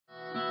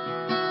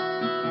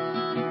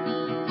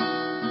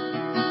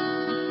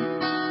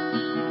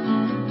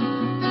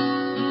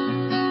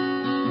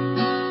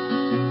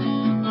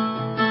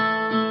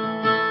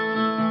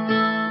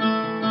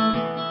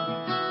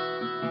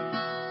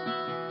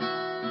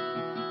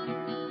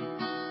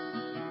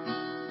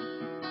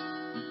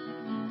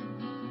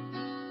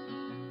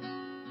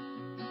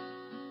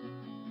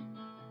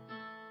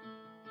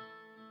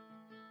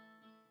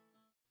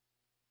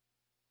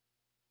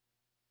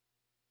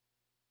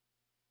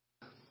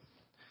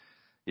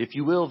If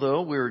you will,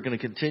 though, we're going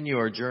to continue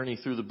our journey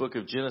through the book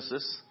of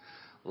Genesis.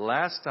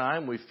 Last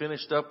time we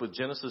finished up with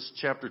Genesis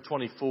chapter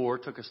 24.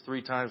 It took us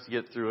 3 times to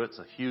get through it. It's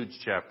a huge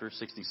chapter,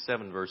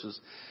 67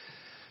 verses.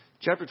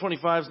 Chapter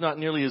 25 is not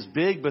nearly as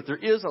big, but there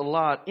is a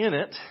lot in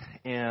it.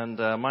 And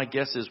my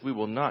guess is we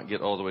will not get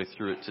all the way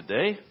through it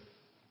today.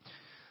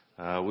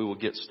 We will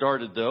get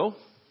started, though.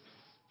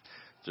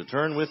 So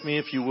turn with me,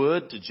 if you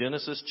would, to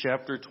Genesis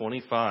chapter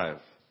 25.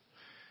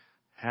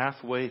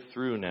 Halfway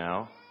through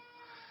now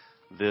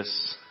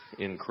this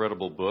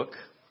incredible book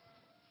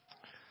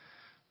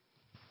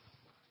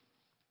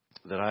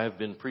that I have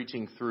been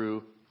preaching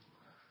through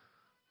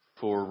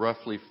for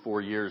roughly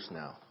 4 years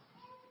now.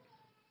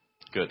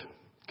 Good.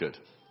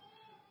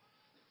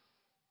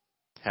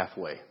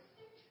 Halfway.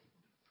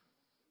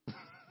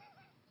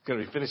 Going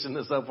to be finishing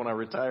this up when I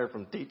retire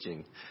from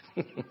teaching.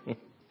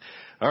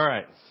 All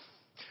right.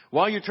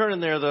 While you're turning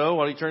there, though,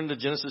 while you turn to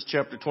Genesis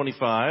chapter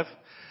 25,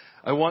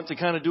 I want to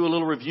kind of do a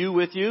little review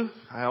with you.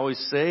 I always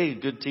say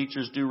good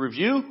teachers do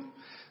review.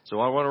 So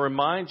I want to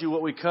remind you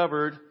what we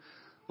covered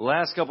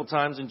last couple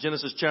times in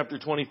Genesis chapter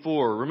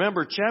 24.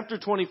 Remember, chapter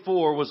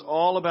 24 was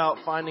all about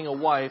finding a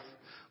wife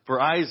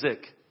for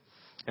Isaac.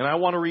 And I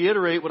want to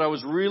reiterate what I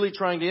was really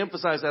trying to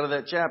emphasize out of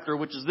that chapter,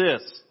 which is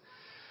this: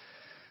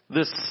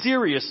 the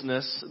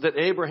seriousness that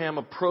Abraham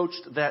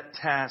approached that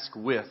task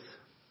with.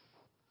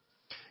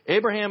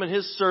 Abraham and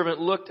his servant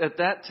looked at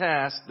that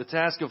task, the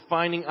task of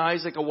finding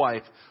Isaac a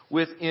wife,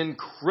 with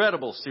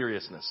incredible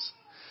seriousness.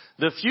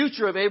 The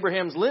future of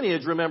Abraham's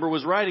lineage, remember,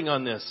 was riding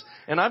on this.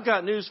 And I've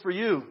got news for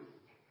you.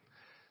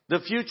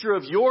 The future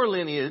of your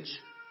lineage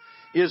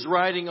is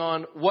riding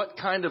on what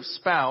kind of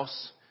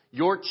spouse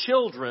your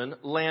children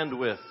land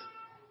with.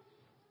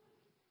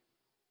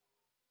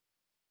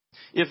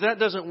 If that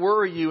doesn't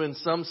worry you in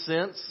some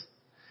sense,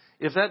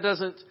 if that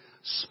doesn't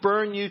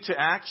spurn you to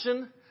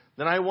action,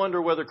 then I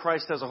wonder whether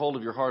Christ has a hold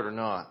of your heart or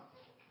not.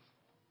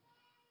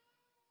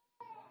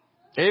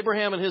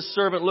 Abraham and his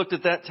servant looked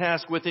at that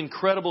task with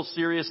incredible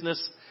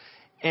seriousness.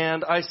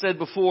 And I said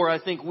before, I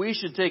think we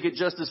should take it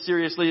just as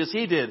seriously as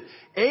he did.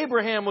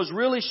 Abraham was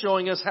really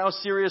showing us how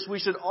serious we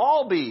should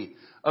all be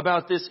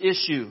about this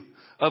issue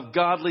of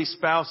godly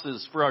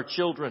spouses for our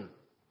children.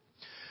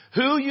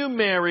 Who you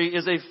marry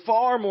is a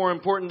far more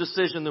important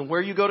decision than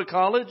where you go to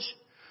college,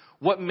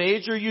 what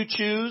major you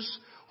choose,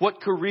 what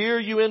career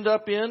you end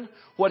up in,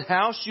 what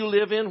house you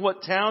live in,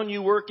 what town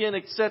you work in,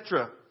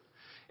 etc.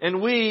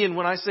 And we, and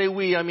when I say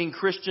we, I mean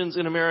Christians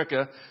in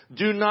America,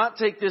 do not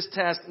take this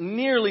task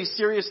nearly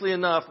seriously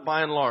enough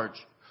by and large.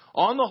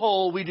 On the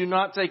whole, we do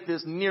not take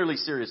this nearly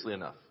seriously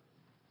enough.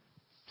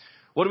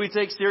 What do we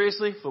take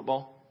seriously?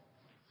 Football,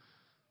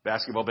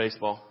 basketball,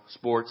 baseball,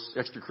 sports,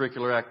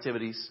 extracurricular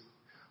activities,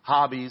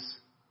 hobbies.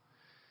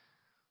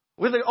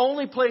 We're the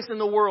only place in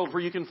the world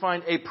where you can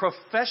find a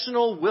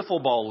professional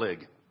wiffle ball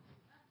league.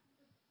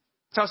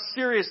 That's how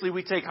seriously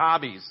we take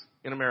hobbies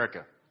in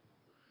America.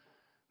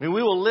 I mean,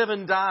 we will live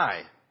and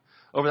die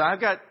over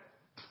that.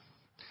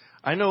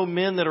 I know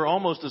men that are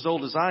almost as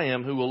old as I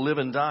am who will live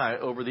and die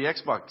over the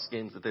Xbox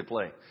games that they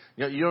play.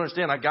 You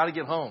understand, I got to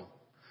get home.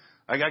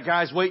 I got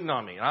guys waiting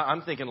on me.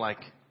 I'm thinking like,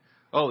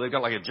 oh, they've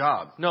got like a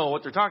job. No,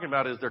 what they're talking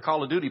about is their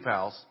Call of Duty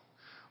pals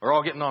are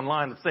all getting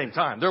online at the same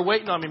time. They're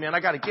waiting on me, man. I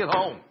got to get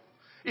home.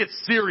 It's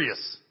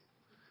serious.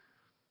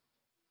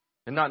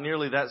 And not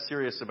nearly that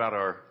serious about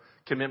our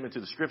commitment to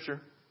the Scripture.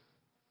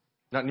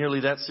 Not nearly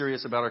that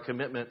serious about our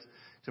commitment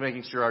to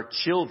making sure our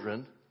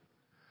children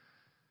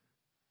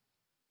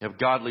have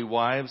godly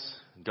wives,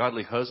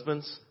 godly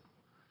husbands,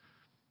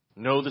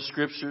 know the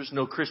Scriptures,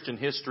 know Christian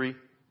history,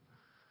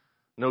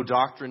 know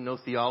doctrine, know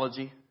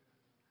theology.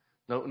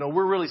 No,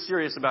 we're really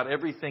serious about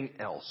everything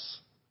else.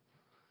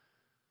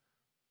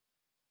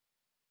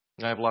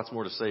 I have lots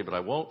more to say, but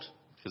I won't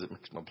because it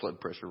makes my blood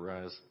pressure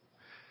rise.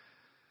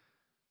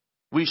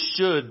 We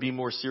should be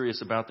more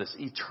serious about this.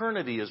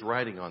 Eternity is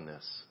riding on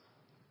this.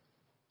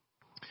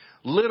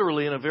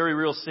 Literally, in a very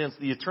real sense,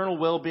 the eternal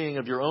well-being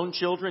of your own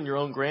children, your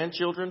own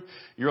grandchildren,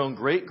 your own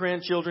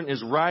great-grandchildren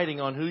is riding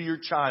on who your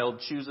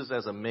child chooses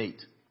as a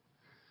mate.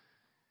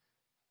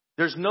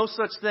 There's no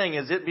such thing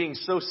as it being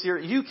so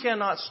serious. You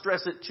cannot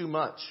stress it too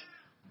much.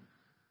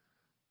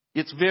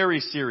 It's very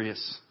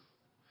serious.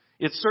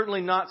 It's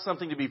certainly not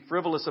something to be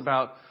frivolous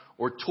about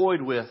or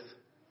toyed with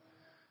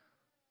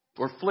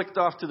or flicked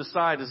off to the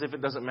side as if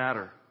it doesn't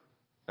matter.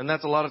 And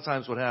that's a lot of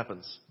times what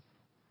happens.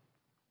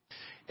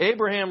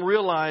 Abraham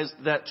realized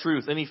that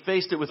truth, and he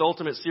faced it with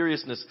ultimate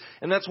seriousness.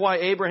 And that's why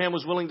Abraham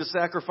was willing to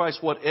sacrifice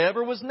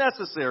whatever was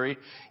necessary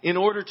in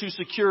order to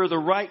secure the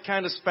right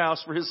kind of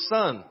spouse for his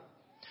son.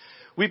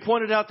 We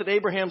pointed out that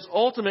Abraham's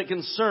ultimate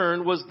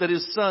concern was that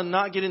his son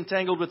not get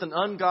entangled with an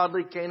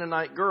ungodly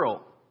Canaanite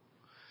girl.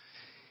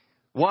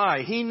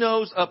 Why? He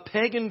knows a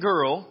pagan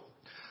girl,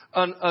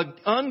 an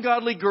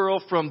ungodly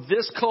girl from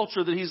this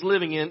culture that he's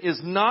living in,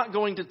 is not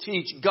going to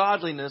teach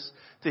godliness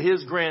to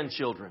his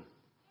grandchildren.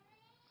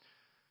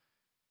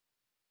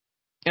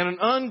 And an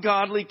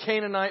ungodly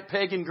Canaanite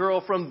pagan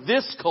girl from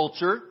this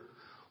culture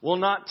will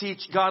not teach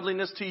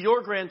godliness to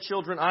your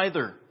grandchildren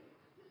either.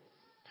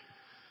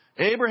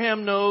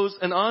 Abraham knows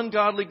an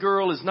ungodly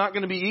girl is not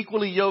going to be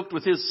equally yoked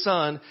with his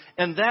son,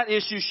 and that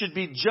issue should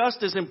be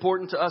just as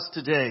important to us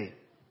today.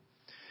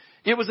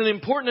 It was an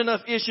important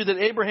enough issue that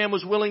Abraham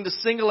was willing to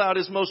single out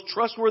his most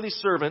trustworthy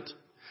servant,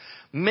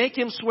 make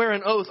him swear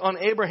an oath on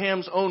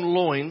Abraham's own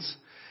loins,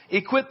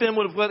 equip him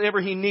with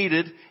whatever he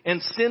needed,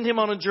 and send him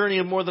on a journey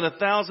of more than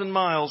 1,000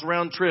 miles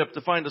round trip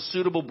to find a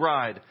suitable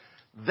bride.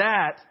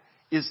 That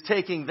is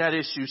taking that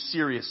issue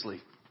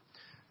seriously.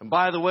 And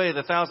by the way,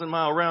 the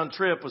 1,000-mile round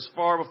trip was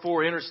far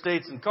before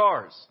interstates and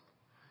cars.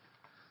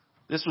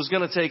 This was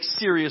going to take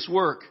serious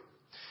work.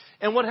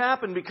 And what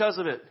happened because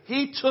of it?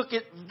 He took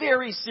it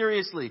very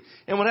seriously.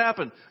 And what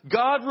happened?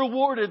 God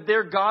rewarded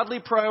their godly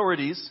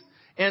priorities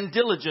and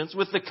diligence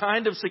with the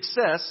kind of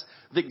success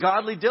that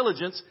godly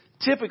diligence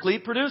typically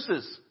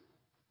produces.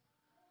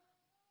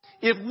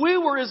 If we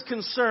were as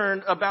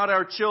concerned about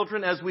our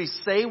children as we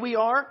say we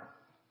are,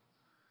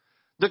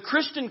 the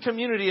Christian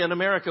community in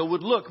America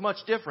would look much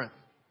different.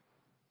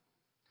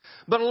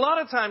 But a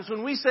lot of times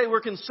when we say we're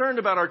concerned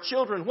about our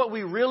children, what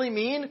we really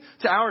mean,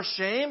 to our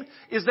shame,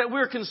 is that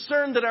we're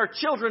concerned that our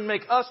children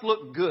make us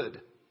look good.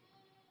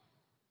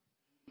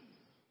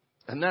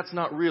 And that's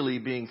not really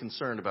being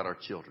concerned about our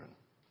children.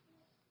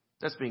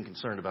 That's being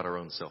concerned about our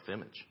own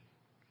self-image.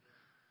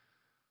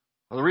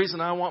 Well, the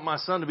reason I want my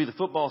son to be the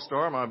football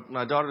star,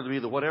 my daughter to be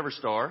the whatever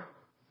star,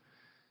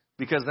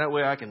 because that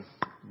way I can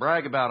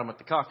brag about them at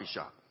the coffee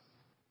shop.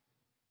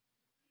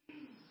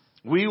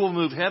 We will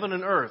move heaven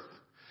and earth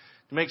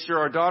to make sure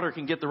our daughter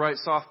can get the right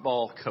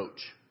softball coach.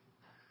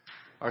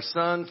 Our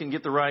son can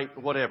get the right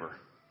whatever,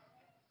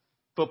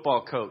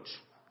 football coach,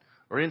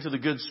 or into the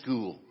good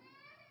school,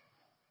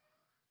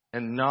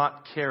 and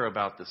not care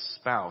about the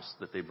spouse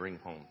that they bring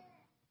home.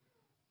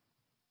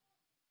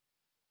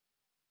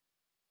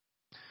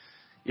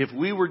 If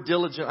we were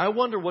diligent, I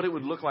wonder what it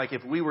would look like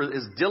if we were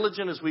as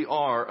diligent as we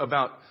are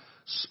about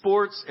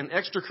sports and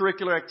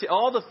extracurricular activity,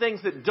 all the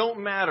things that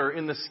don't matter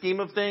in the scheme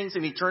of things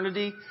in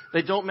eternity,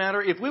 they don't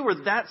matter. If we were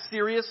that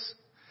serious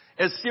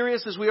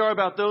as we are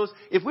about those,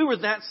 if we were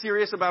that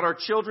serious about our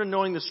children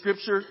knowing the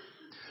Scripture,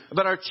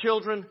 about our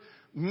children,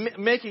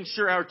 making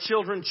sure our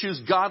children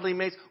choose godly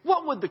mates,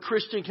 what would the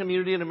Christian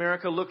community in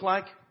America look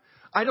like?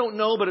 I don't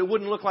know, but it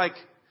wouldn't look like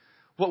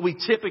what we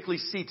typically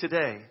see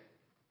today.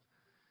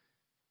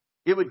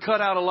 It would cut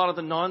out a lot of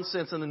the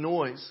nonsense and the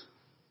noise.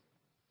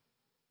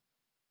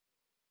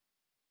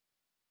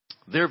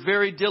 They're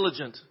very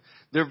diligent.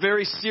 They're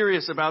very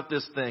serious about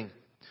this thing.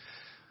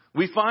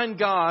 We find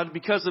God,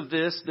 because of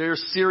this, their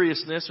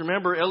seriousness.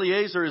 Remember,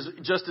 Eliezer is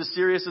just as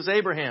serious as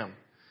Abraham.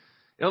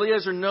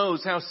 Eliezer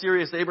knows how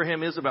serious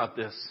Abraham is about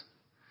this.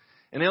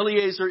 And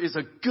Eliezer is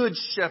a good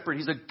shepherd.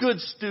 He's a good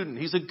student.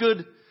 He's a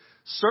good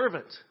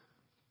servant.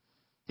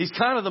 He's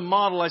kind of the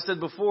model, I said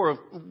before, of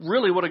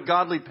really what a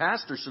godly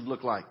pastor should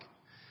look like.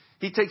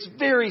 He takes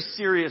very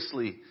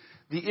seriously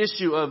the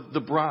issue of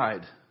the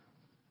bride.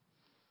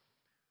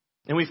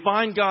 And we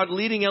find God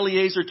leading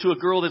Eliezer to a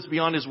girl that's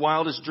beyond his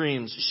wildest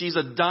dreams. She's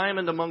a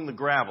diamond among the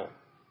gravel.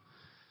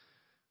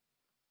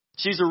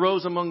 She's a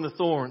rose among the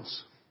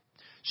thorns.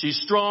 She's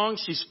strong,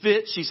 she's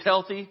fit, she's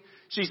healthy.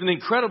 She's an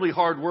incredibly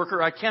hard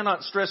worker. I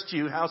cannot stress to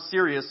you how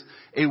serious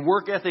a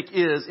work ethic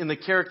is in the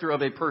character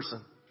of a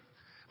person.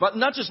 But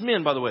not just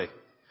men, by the way.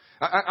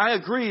 I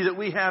agree that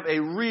we have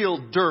a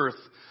real dearth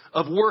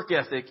of work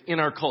ethic in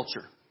our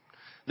culture.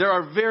 There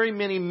are very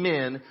many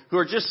men who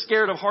are just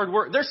scared of hard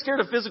work. They're scared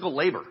of physical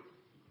labor.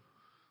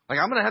 Like,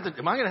 am I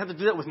going to have to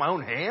do that with my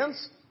own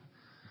hands?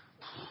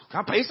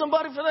 Can I pay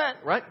somebody for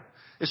that? Right?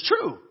 It's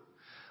true.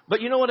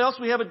 But you know what else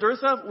we have a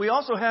dearth of? We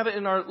also have it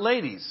in our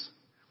ladies.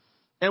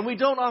 And we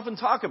don't often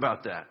talk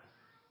about that.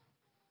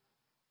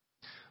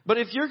 But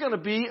if you're going to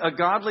be a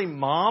godly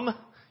mom,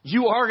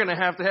 you are going to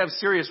have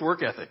serious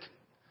work ethic.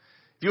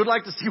 If you would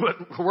like to see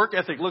what work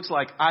ethic looks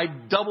like, I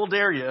double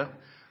dare you,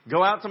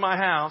 go out to my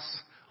house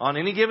on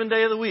any given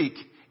day of the week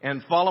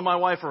and follow my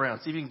wife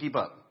around. See if you can keep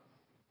up.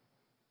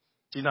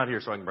 She's not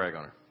here, so I can brag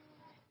on her.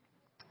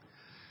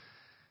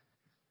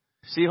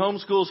 She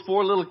homeschools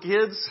 4 little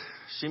kids.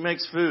 She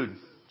makes food.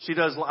 She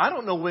does. I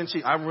don't know when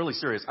I'm really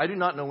serious. I do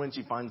not know when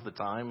she finds the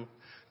time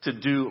to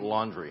do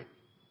laundry.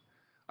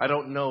 I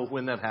don't know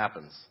when that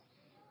happens.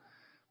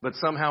 But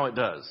somehow it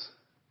does.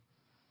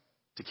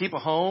 To keep a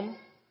home,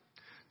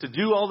 to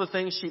do all the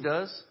things she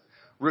does,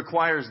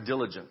 requires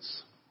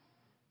diligence.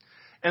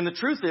 And the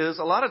truth is,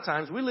 a lot of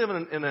times we live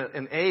in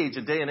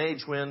a day and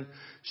age when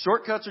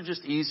shortcuts are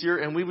just easier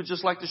and we would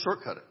just like to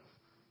shortcut it.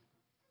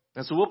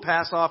 And so we'll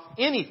pass off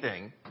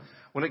anything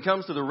when it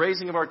comes to the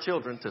raising of our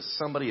children to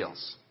somebody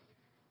else.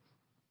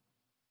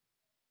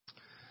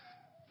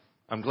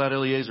 I'm glad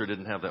Eliezer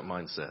didn't have that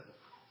mindset.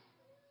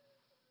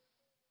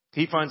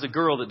 He finds a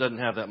girl that doesn't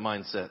have that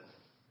mindset.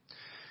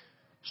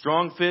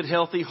 Strong, fit,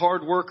 healthy,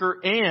 hard worker,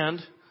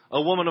 and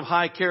a woman of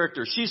high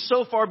character. She's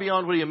so far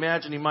beyond what he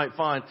imagined he might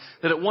find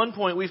that at one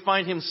point we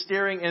find him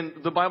staring,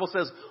 and the Bible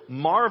says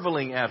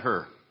marveling at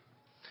her.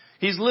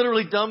 He's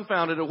literally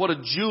dumbfounded at what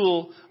a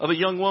jewel of a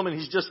young woman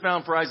he's just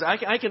found for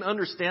Isaac. I can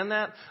understand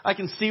that. I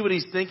can see what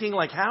he's thinking.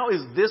 Like, how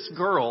is this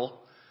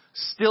girl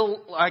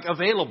still like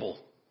available?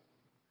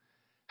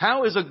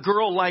 How is a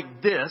girl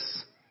like this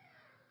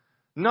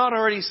not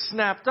already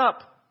snapped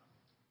up?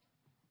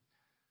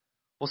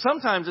 Well,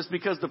 sometimes it's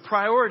because the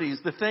priorities,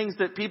 the things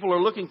that people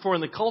are looking for in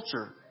the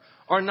culture,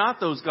 are not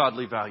those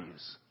godly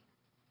values.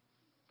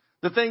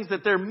 The things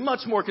that they're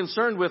much more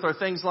concerned with are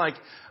things like,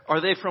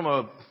 are they from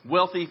a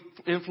wealthy,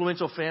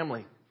 influential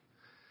family?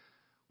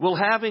 Will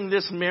having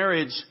this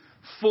marriage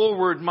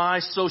forward my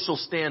social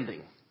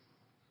standing?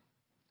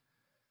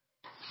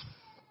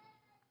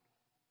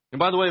 And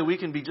by the way, we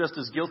can be just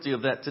as guilty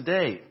of that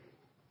today.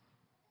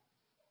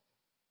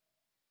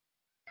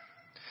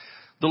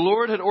 The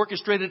Lord had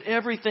orchestrated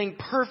everything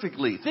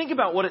perfectly. Think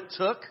about what it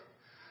took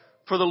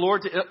for the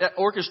Lord to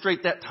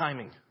orchestrate that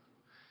timing.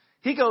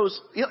 He goes,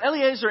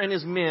 Eliezer and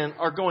his men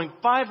are going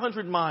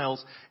 500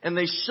 miles, and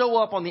they show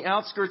up on the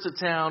outskirts of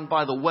town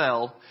by the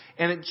well.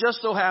 And it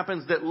just so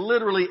happens that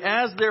literally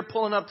as they're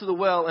pulling up to the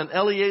well and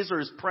Eliezer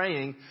is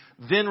praying,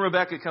 then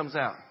Rebekah comes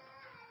out.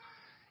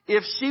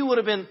 If she would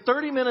have been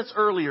 30 minutes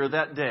earlier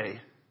that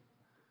day,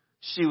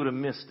 she would have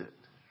missed it.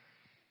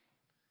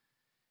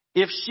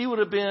 If she would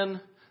have been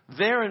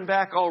there and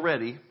back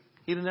already,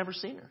 he'd have never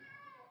seen her.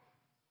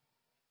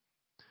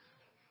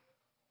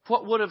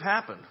 What would have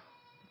happened?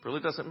 It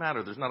really doesn't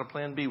matter. There's not a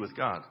plan B with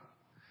God.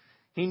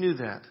 He knew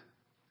that.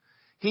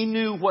 He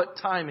knew what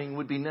timing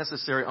would be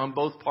necessary on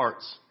both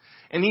parts.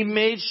 And he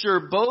made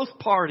sure both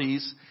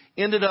parties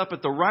ended up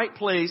at the right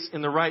place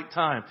in the right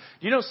time.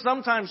 You know,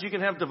 sometimes you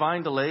can have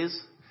divine delays.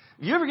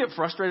 Do you ever get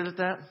frustrated at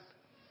that?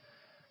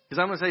 Because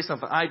I'm going to say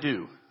something. I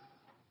do.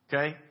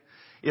 Okay?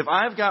 If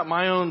I've got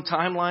my own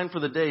timeline for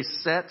the day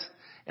set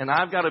and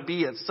I've got to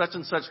be at such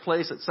and such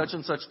place at such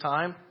and such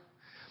time,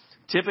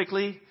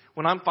 typically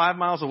when I'm 5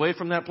 miles away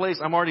from that place,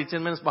 I'm already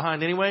 10 minutes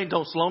behind anyway.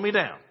 Don't slow me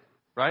down.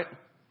 Right?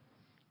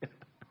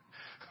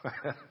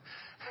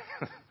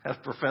 Had a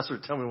professor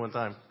tell me one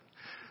time.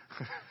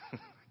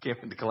 Came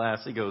into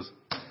class. He goes,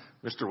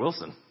 Mr.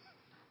 Wilson,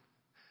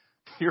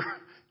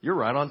 you're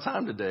right on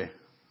time today.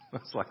 I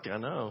was like, I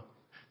know.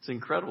 It's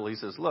incredible. He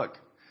says, look,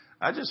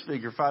 I just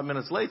figure 5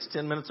 minutes late's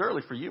 10 minutes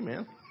early for you,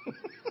 man.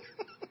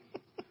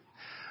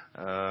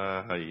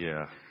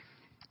 Yeah.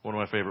 One of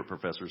my favorite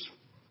professors.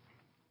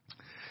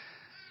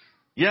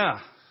 Yeah.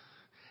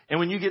 And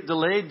when you get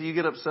delayed, do you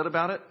get upset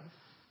about it?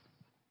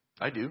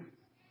 I do. Do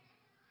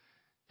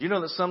you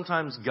know that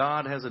sometimes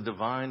God has a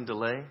divine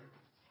delay?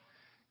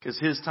 Because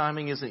his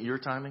timing isn't your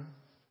timing?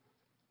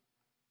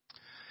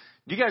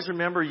 Do you guys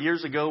remember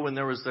years ago when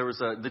there was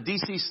the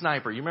DC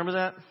sniper? You remember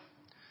that?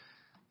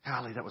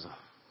 Golly, that was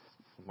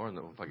more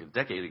than like a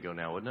decade ago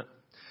now, wasn't it?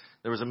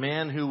 There was a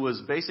man who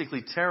was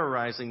basically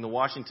terrorizing the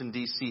Washington,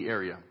 D.C.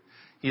 area.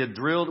 He had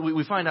drilled,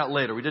 we find out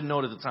later, we didn't know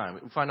it at the time,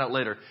 we find out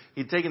later,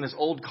 he'd taken this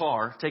old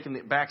car, taken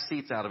the back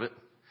seats out of it,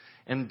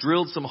 and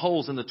drilled some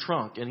holes in the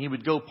trunk. And he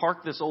would go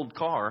park this old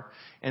car,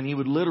 and he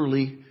would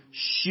literally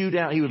shoot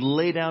out, he would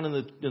lay down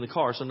in the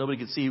car so nobody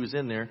could see he was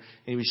in there, and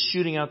he was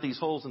shooting out these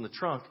holes in the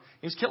trunk.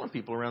 He was killing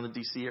people around the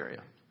D.C.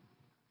 area.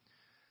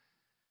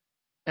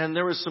 And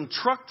there was some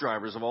truck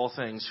drivers, of all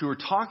things, who were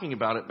talking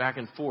about it back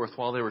and forth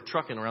while they were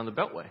trucking around the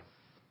Beltway.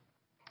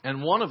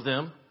 And one of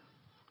them,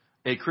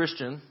 a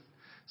Christian,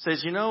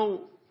 says, you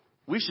know,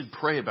 we should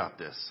pray about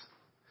this.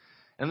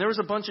 And there was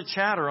a bunch of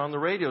chatter on the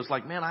radios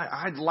like, man,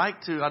 I'd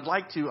like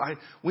to,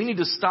 we need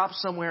to stop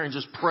somewhere and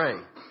just pray.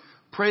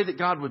 Pray that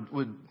God would,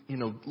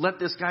 let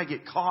this guy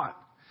get caught.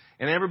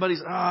 And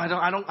everybody's,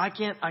 I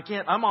can't,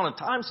 I'm on a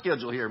time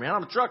schedule here, man.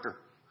 I'm a trucker.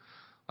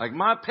 Like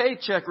my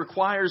paycheck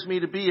requires me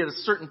to be at a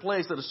certain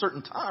place at a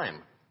certain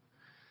time.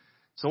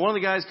 So one of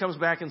the guys comes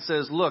back and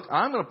says, look,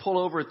 I'm going to pull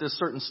over at this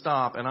certain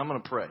stop and I'm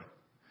going to pray.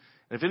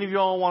 And if any of you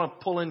all want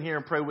to pull in here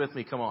and pray with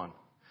me, come on.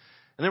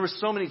 And there were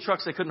so many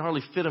trucks they couldn't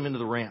hardly fit them into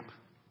the ramp.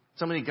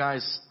 So many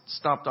guys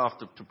stopped off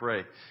to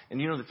pray. And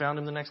you know they found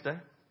him the next day?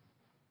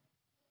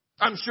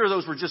 I'm sure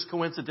those were just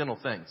coincidental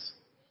things.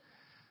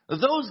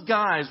 Those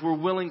guys were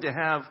willing to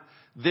have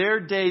their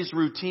day's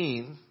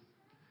routine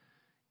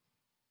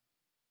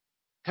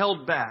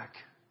held back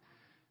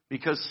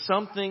because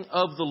something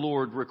of the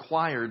Lord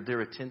required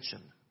their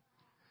attention.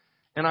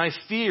 And I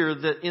fear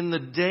that in the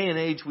day and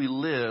age we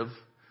live,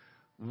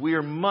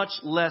 we're much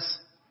less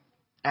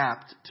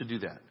apt to do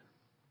that.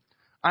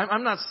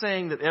 I'm not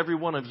saying that every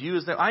one of you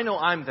is that. I know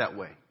I'm that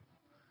way.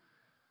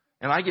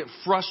 And I get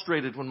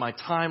frustrated when my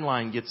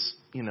timeline gets,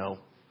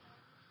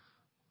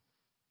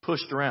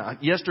 pushed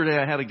around. Yesterday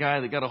I had a guy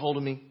that got a hold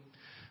of me.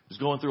 He was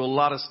going through a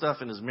lot of stuff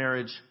in his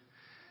marriage.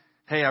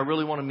 Hey, I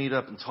really want to meet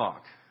up and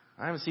talk.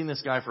 I haven't seen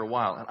this guy for a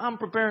while. And I'm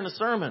preparing a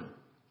sermon.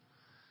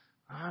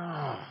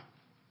 And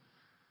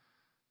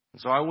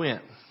so I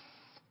went.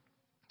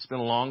 It's been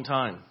a long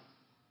time.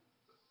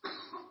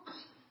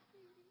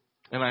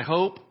 And I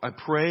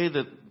pray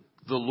that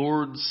the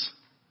Lord's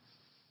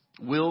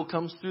will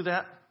comes through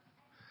that.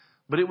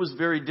 But it was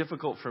very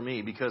difficult for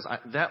me because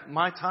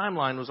my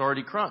timeline was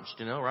already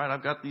crunched, right?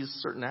 I've got these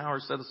certain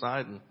hours set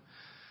aside.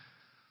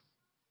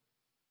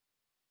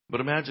 But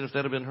imagine if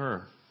that had been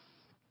her.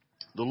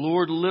 The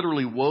Lord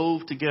literally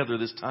wove together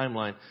this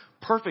timeline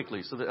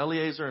perfectly so that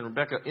Eliezer and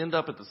Rebekah end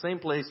up at the same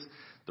place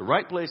at the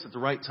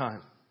right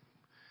time.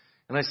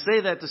 And I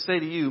say that to say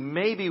to you,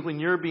 maybe when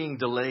you're being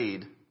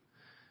delayed,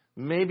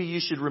 maybe you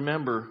should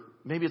remember,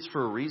 maybe it's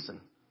for a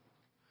reason.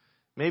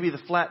 Maybe the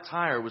flat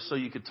tire was so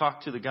you could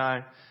talk to the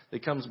guy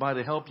that comes by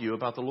to help you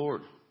about the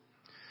Lord.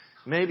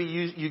 Maybe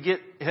you get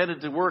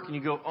headed to work and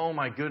you go, oh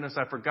my goodness,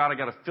 I forgot I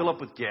got to fill up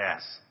with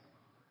gas.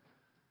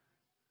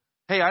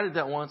 Hey, I did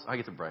that once. I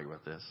get to brag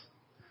about this.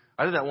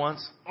 I did that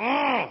once.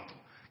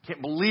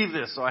 Can't believe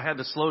this. So I had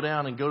to slow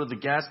down and go to the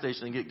gas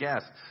station and get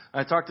gas.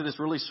 I talked to this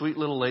really sweet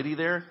little lady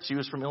there. She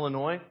was from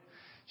Illinois.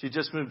 She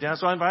just moved down.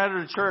 So I invited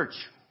her to church.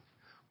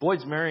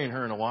 Boyd's marrying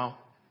her in a while.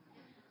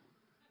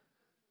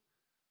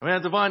 I mean,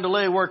 that divine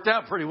delay worked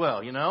out pretty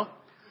well, you know.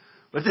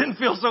 But it didn't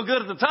feel so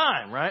good at the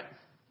time, right?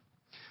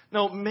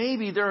 No,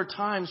 maybe there are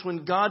times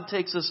when God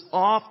takes us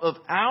off of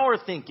our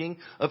thinking,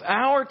 of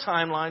our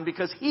timeline,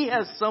 because He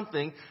has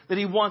something that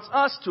He wants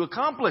us to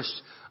accomplish.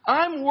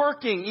 I'm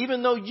working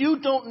even though you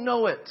don't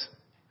know it.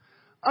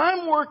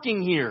 I'm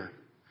working here.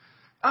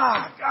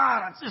 God,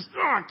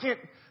 I can't.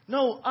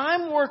 No,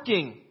 I'm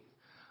working.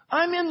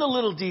 I'm in the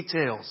little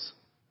details.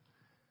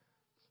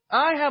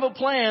 I have a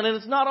plan and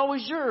it's not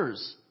always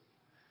yours.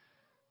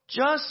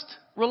 Just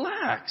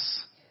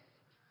relax.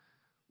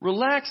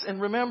 Relax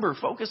and remember,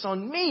 focus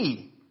on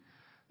me.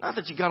 Not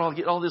that you got to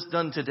get all this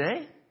done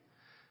today.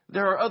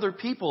 There are other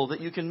people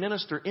that you can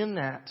minister in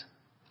that.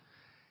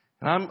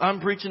 And I'm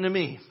preaching to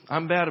me.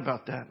 I'm bad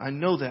about that. I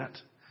know that.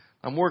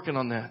 I'm working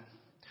on that.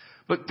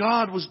 But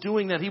God was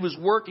doing that. He was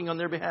working on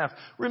their behalf.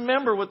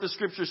 Remember what the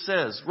scripture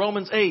says.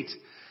 Romans 8.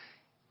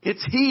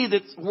 It's He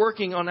that's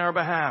working on our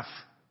behalf.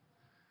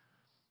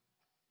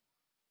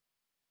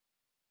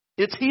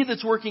 It's He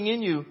that's working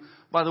in you,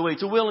 by the way,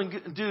 to will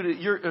and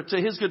do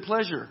to His good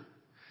pleasure.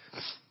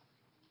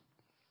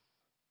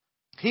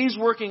 He's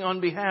working on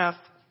behalf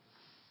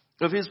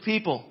of His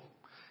people.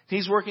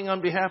 He's working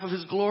on behalf of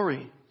His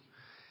glory.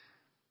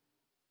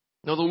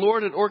 Now, the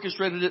Lord had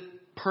orchestrated it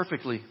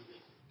perfectly.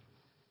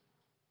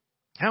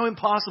 How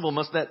impossible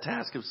must that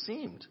task have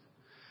seemed?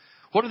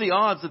 What are the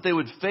odds that they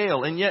would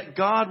fail? And yet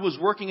God was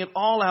working it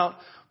all out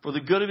for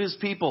the good of His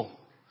people.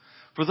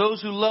 For those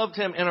who loved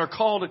Him and are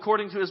called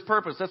according to His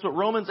purpose. That's what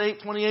Romans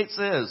 8:28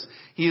 says.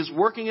 He is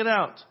working it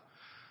out.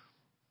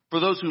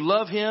 For those who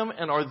love Him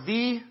and are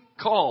the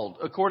called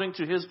according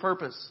to His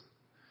purpose.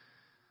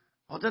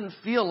 Well, it doesn't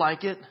feel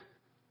like it.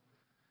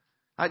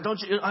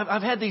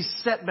 I've had these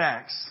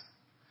setbacks.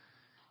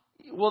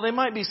 Well, they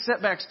might be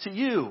setbacks to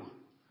you.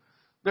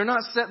 They're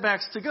not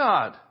setbacks to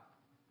God.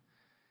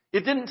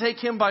 It didn't take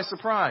Him by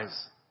surprise.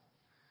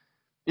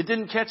 It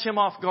didn't catch Him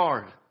off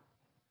guard.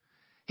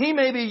 He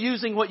may be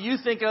using what you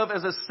think of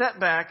as a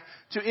setback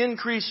to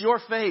increase your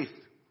faith.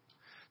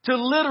 To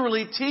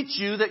literally teach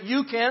you that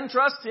you can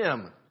trust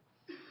Him.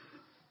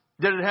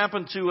 Did it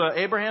happen to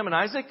Abraham and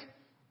Isaac?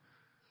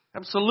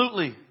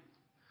 Absolutely.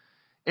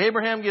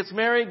 Abraham gets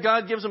married.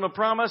 God gives him a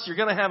promise. You're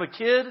going to have a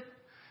kid.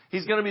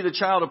 He's going to be the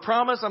child of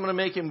promise. I'm going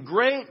to make him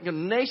great.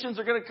 Nations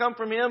are going to come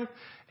from him.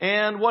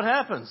 And what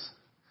happens?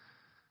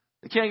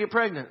 They can't get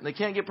pregnant. They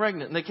can't get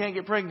pregnant. And they can't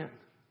get pregnant.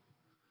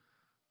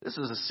 This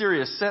is a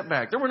serious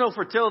setback. There were no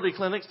fertility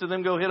clinics to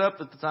them go hit up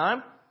at the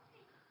time.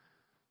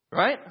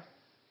 Right?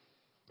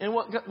 And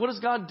what does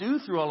God do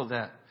through all of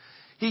that?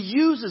 He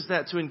uses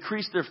that to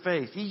increase their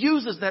faith. He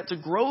uses that to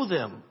grow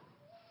them.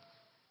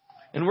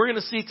 And we're going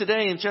to see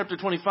today in chapter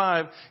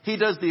 25, He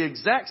does the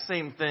exact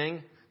same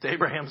thing to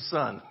Abraham's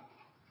son.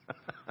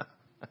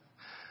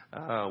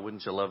 Oh,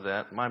 wouldn't you love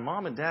that? My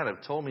mom and dad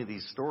have told me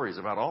these stories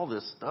about all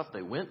this stuff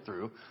they went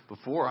through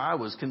before I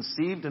was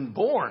conceived and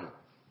born.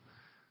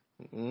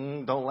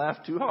 Don't laugh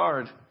too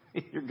hard.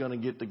 You're going to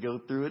get to go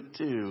through it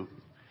too.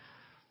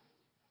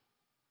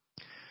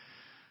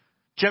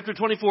 Chapter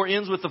 24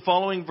 ends with the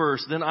following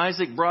verse. Then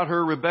Isaac brought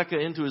her, Rebekah,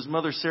 into his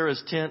mother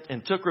Sarah's tent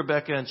and took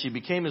Rebekah, and she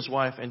became his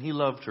wife, and he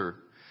loved her.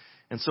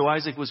 And so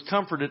Isaac was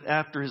comforted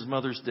after his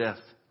mother's death.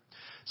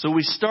 So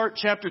we start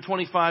chapter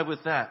 25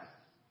 with that.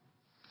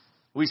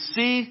 We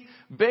see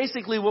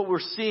basically what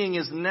we're seeing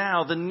is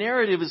now the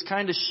narrative is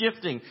kind of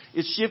shifting.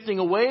 It's shifting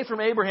away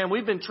from Abraham.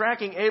 We've been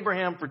tracking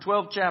Abraham for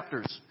 12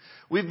 chapters.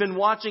 We've been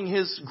watching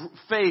his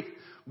faith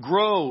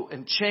grow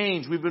and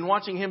change. We've been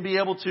watching him be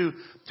able to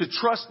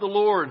trust the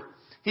Lord.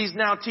 He's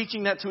now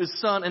teaching that to his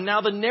son. And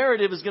now the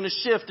narrative is going to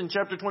shift in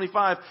chapter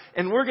 25.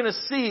 And we're going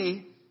to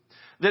see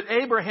that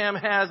Abraham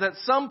has at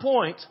some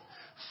point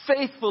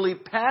faithfully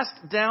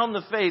passed down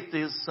the faith to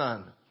his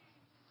son.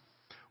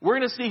 We're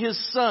going to see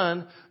his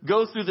son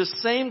go through the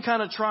same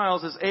kind of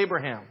trials as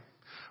Abraham.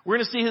 We're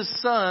going to see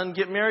his son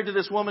get married to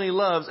this woman he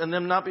loves and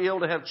them not be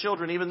able to have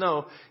children even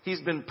though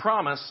he's been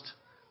promised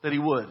that he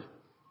would.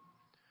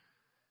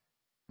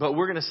 But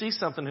we're going to see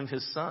something in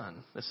his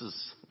son. This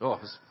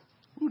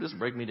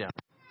break me down.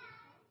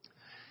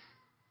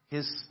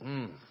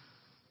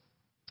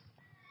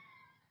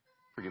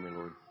 Forgive me,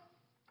 Lord.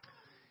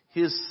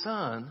 His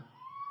son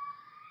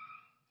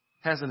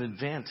has an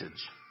advantage.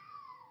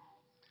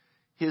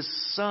 His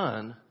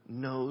son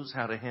knows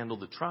how to handle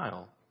the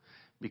trial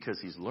because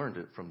he's learned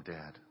it from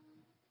Dad.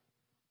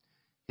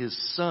 His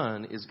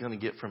son is going to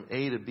get from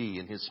A to B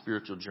in his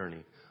spiritual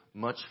journey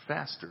much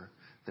faster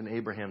than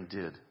Abraham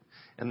did.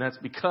 And that's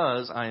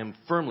because I am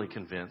firmly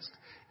convinced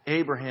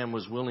Abraham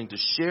was willing to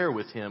share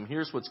with him,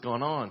 here's what's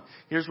gone on.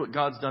 Here's what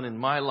God's done in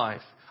my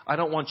life. I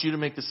don't want you to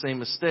make the same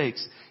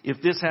mistakes.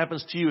 If this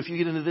happens to you, if you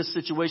get into this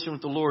situation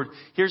with the Lord,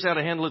 here's how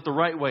to handle it the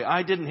right way.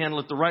 I didn't handle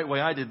it the right way.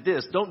 I did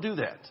this. Don't do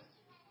that.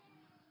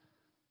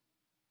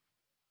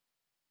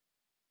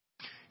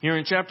 Here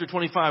in chapter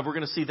 25, we're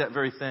going to see that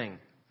very thing.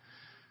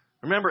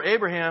 Remember,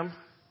 Abraham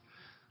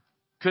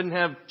couldn't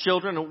have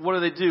children.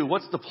 What do?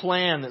 What's the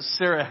plan that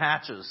Sarah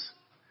hatches?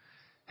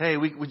 Hey,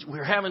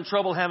 we're having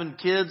trouble having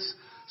kids,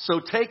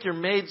 so take your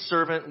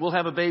maidservant. We'll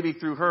have a baby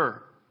through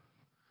her.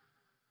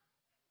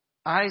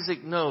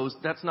 Isaac knows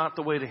that's not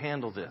the way to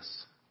handle this.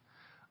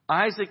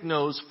 Isaac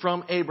knows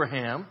from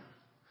Abraham,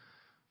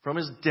 from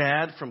his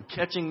dad, from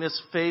catching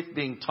this faith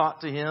being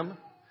taught to him,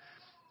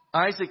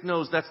 Isaac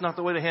knows that's not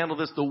the way to handle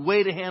this. The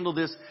way to handle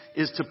this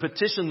is to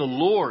petition the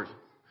Lord.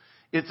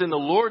 It's in the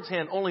Lord's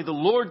hand. Only the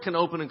Lord can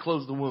open and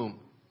close the womb.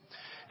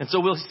 And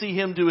so we'll see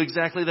him do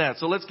exactly that.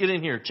 So let's get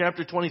in here.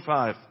 Chapter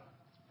 25.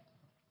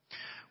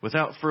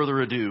 Without further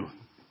ado.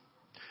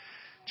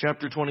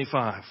 Chapter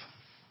 25.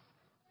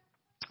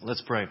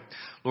 Let's pray.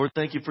 Lord,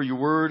 thank you for your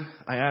word.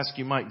 I ask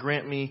you might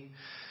grant me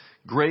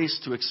grace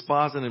to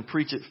exposit and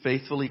preach it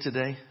faithfully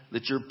today,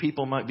 that your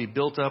people might be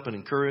built up and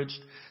encouraged,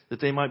 that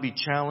they might be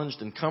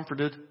challenged and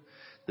comforted,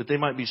 that they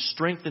might be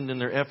strengthened in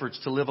their efforts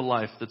to live a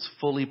life that's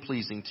fully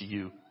pleasing to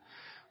you.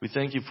 We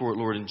thank you for it,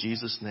 Lord, in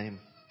Jesus' name.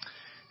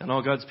 And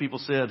all God's people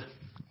said,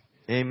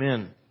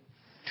 amen.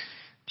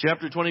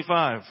 Chapter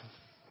 25.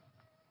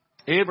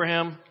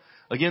 Abraham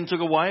again took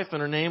a wife,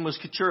 and her name was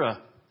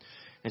Keturah.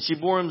 And she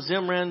bore him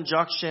Zimran,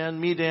 Jokshan,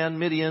 Medan,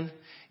 Midian,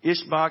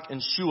 Ishbak,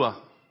 and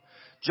Shua.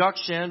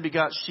 Jokshan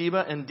begot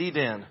Sheba and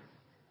Dedan.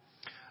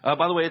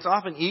 By the way, it's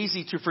often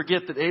easy to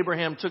forget that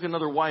Abraham took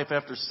another wife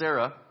after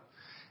Sarah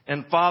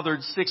and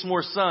fathered 6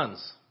 more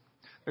sons.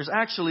 There's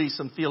actually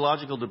some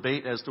theological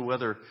debate as to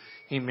whether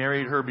he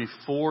married her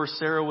before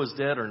Sarah was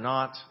dead or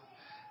not.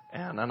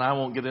 And I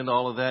won't get into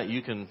all of that.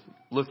 You can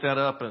look that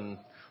up and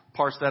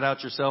parse that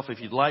out yourself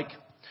if you'd like.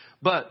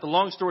 But the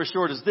long story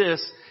short is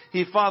this.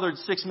 He fathered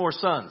 6 more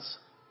sons.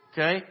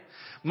 Okay?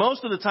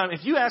 Most of the time,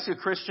 if you ask a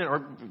Christian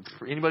or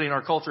anybody in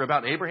our culture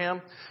about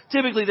Abraham,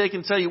 typically they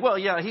can tell you, well,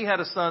 yeah, he had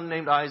a son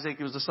named Isaac.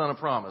 He was the son of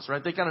promise,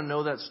 right? They kind of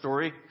know that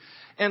story.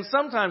 And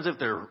sometimes if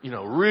they're,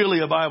 really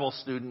a Bible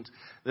student,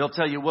 they'll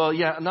tell you, well,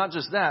 yeah, not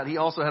just that. He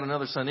also had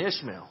another son,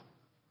 Ishmael.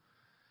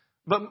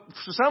 But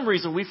for some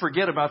reason, we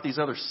forget about these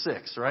other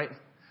 6, right?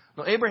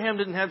 No, Abraham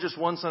didn't have just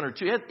 1 son or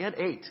 2. He had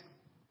 8.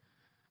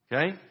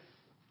 Okay?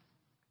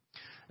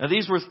 Now,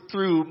 these were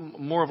through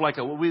more of like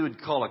what we would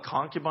call a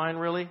concubine,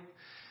 really.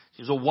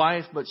 She was a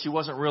wife, but she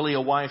wasn't really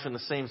a wife in the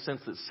same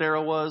sense that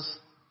Sarah was.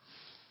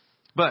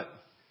 But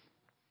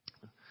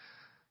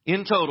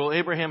in total,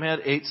 Abraham had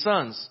 8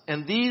 sons.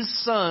 And these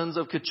sons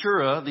of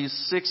Keturah, these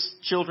 6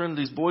 children,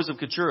 these boys of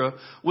Keturah,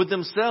 would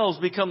themselves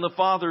become the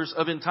fathers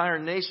of entire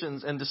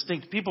nations and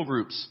distinct people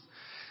groups.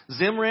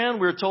 Zimran,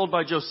 we're told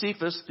by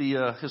Josephus,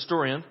 the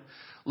historian,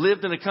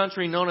 lived in a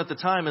country known at the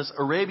time as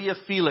Arabia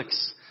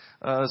Felix.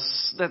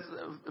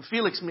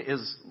 Felix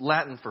is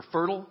Latin for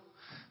fertile.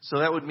 So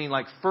that would mean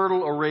like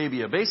fertile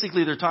Arabia.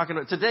 Basically, they're talking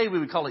about, today we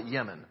would call it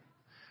Yemen.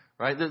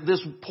 Right?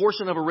 This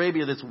portion of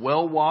Arabia that's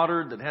well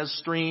watered, that has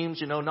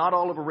streams, not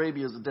all of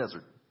Arabia is a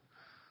desert.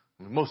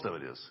 Most of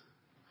it is.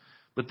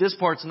 But this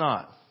part's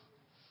not.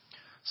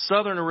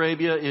 Southern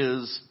Arabia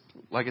is,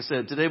 like I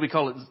said, today we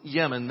call it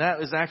Yemen.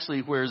 That is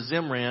actually where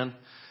Zimran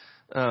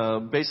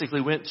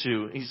basically went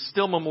to. He's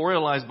still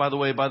memorialized, by the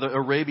way, by the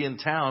Arabian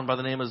town by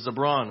the name of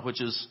Zabran, which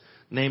is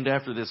named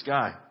after this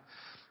guy.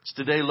 It's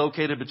today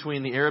located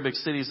between the Arabic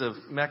cities of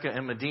Mecca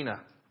and Medina.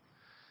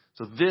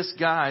 So this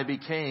guy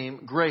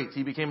became great.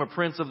 He became a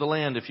prince of the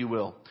land, if you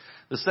will.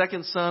 The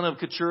second son of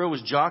Keturah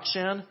was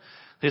Jokshan.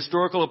 The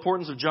historical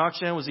importance of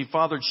Jokshan was he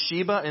fathered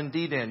Sheba and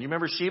Dedan. You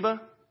remember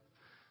Sheba?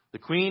 The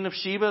queen of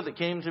Sheba that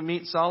came to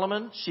meet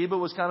Solomon. Sheba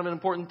was kind of an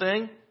important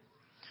thing.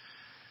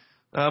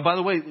 By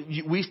the way,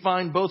 we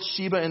find both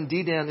Sheba and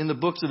Dedan in the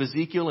books of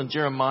Ezekiel and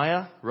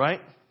Jeremiah,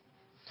 right?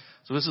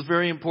 So this is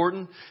very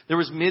important. There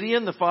was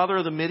Midian, the father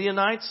of the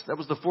Midianites. That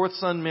was the 4th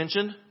son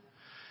mentioned.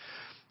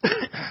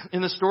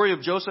 In the story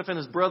of Joseph and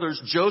his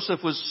brothers,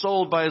 Joseph was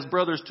sold by his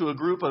brothers to a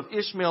group of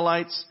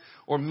Ishmaelites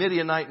or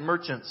Midianite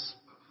merchants.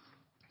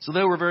 So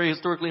they were very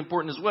historically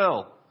important as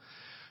well.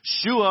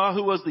 Shua,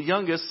 who was the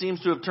youngest,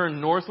 seems to have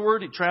turned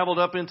northward. He traveled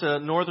up into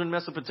northern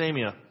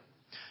Mesopotamia,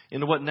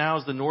 into what now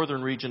is the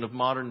northern region of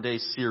modern-day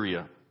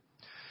Syria.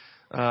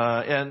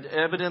 And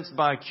evidenced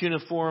by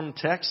cuneiform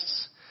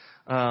texts,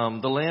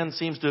 the land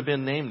seems to have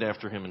been named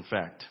after him, in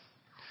fact.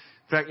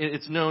 In fact,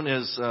 it's known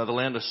as the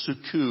land of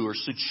Suku or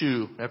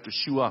Suchu after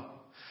Shua,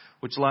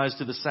 which lies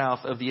to the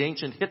south of the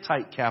ancient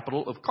Hittite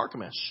capital of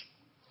Carchemish,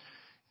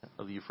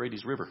 of the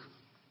Euphrates River.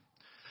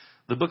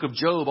 The book of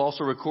Job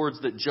also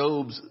records that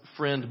Job's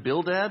friend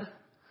Bildad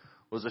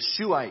was a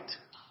Shuhite.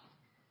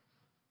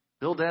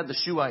 Bildad the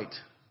Shuhite.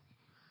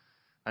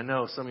 I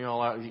know some of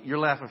y'all you're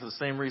laughing for the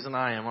same reason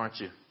I am, aren't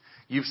you?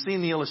 You've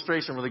seen the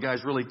illustration where the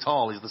guy's really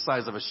tall. He's the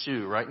size of a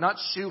shoe, right? Not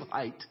shoe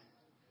height.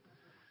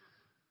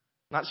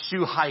 Not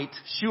shoe height.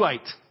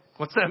 Shuhite.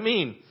 What's that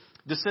mean?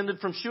 Descended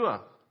from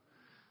Shua,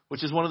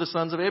 which is one of the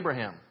sons of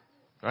Abraham,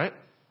 right?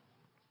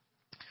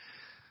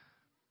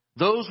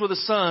 Those were the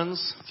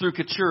sons through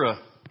Keturah.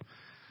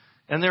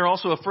 And they're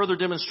also a further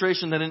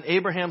demonstration that in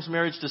Abraham's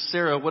marriage to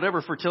Sarah,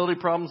 whatever fertility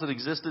problems that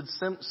existed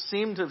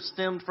seemed to have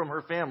stemmed from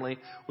her family,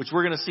 which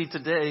we're going to see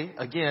today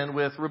again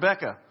with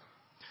Rebekah.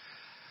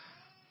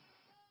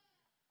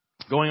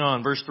 Going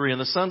on, verse 3. And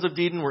the sons of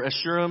Dedan were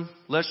Eshurim,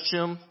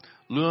 Leschim,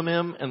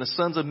 Luamim, and the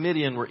sons of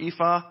Midian were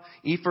Ephah,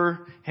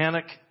 Epher,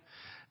 Hanok,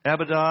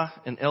 Abidah,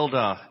 and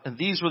Eldah. And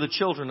these were the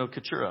children of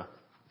Keturah.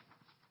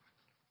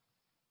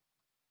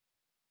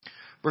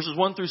 Verses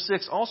 1 through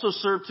 6 also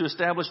serve to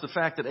establish the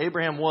fact that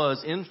Abraham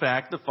was, in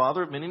fact, the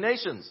father of many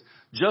nations,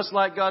 just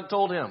like God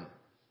told him.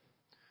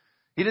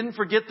 He didn't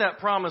forget that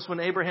promise when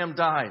Abraham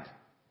died.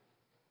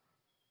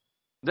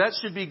 That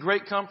should be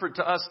great comfort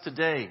to us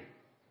today.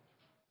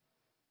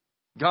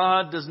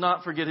 God does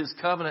not forget His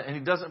covenant, and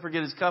He doesn't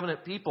forget His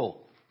covenant people.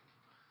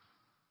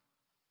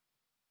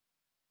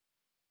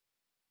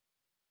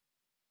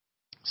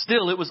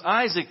 Still, it was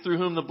Isaac through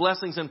whom the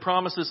blessings and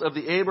promises of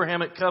the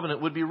Abrahamic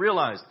covenant would be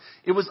realized.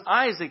 It was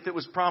Isaac that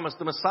was promised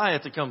the Messiah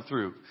to come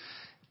through.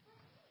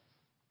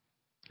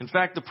 In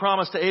fact, the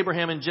promise to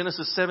Abraham in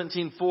Genesis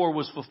 17:4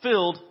 was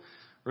fulfilled,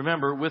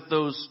 remember, with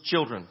those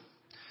children.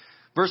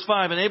 Verse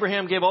 5, and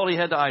Abraham gave all he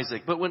had to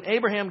Isaac. But when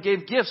Abraham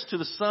gave gifts to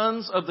the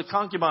sons of the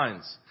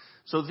concubines,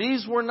 so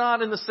these were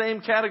not in the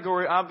same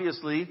category,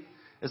 obviously,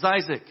 as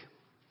Isaac.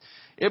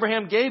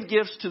 Abraham gave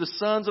gifts to the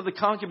sons of the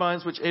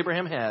concubines which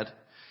Abraham had.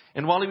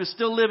 And while he was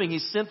still living, he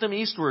sent them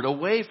eastward,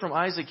 away from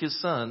Isaac his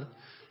son,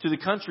 to the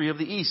country of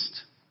the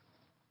east.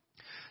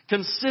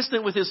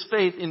 Consistent with his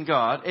faith in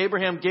God,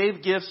 Abraham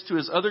gave gifts to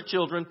his other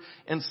children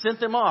and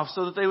sent them off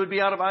so that they would be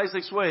out of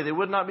Isaac's way. They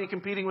would not be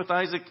competing with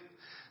Isaac.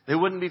 They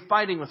wouldn't be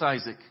fighting with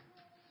Isaac.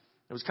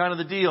 It was kind of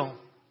the deal.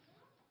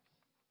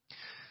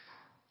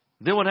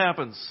 Then what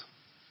happens?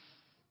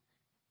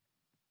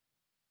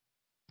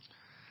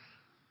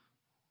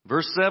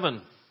 Verse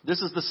 7. This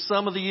is the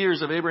sum of the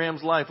years of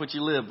Abraham's life which he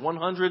lived,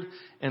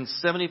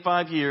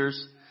 175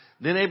 years.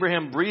 Then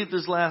Abraham breathed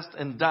his last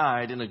and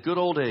died in a good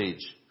old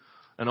age,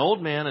 an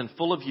old man and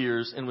full of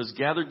years, and was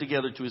gathered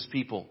together to his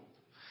people.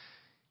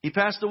 He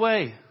passed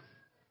away.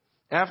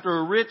 After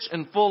a rich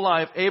and full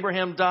life,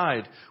 Abraham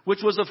died, which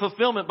was a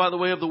fulfillment, by the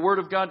way, of the word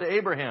of God to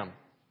Abraham.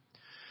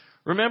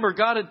 Remember,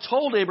 God had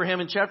told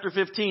Abraham in chapter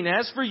 15,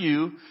 as for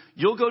you,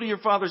 you'll go to your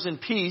fathers in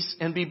peace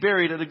and be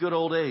buried at a good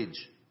old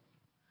age.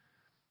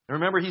 And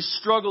remember, he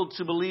struggled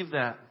to believe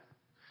that.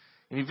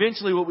 And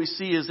eventually what we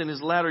see is in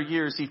his latter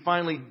years, he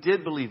finally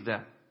did believe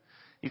that.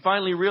 He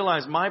finally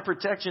realized my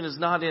protection is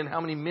not in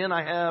how many men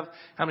I have,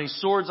 how many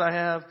swords I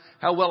have,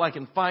 how well I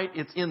can fight.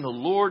 It's in the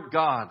Lord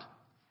God.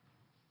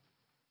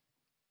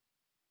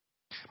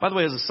 By the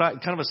way, as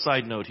a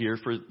side note here,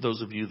 for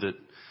those of you that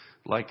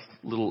like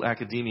little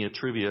academia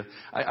trivia,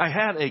 I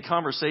had a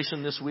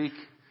conversation this week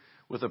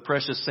with a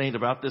precious saint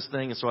about this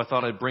thing, and so I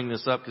thought I'd bring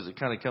this up because it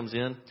kind of comes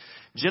in.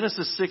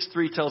 Genesis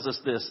 6:3 tells us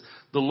this: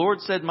 the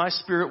Lord said, my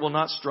spirit will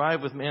not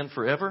strive with man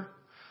forever,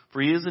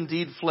 for he is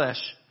indeed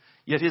flesh,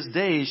 yet his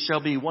days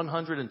shall be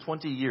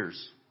 120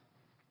 years.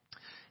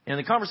 And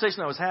the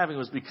conversation I was having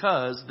was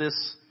because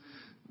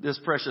this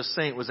precious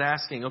saint was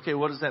asking, okay,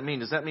 what does that mean?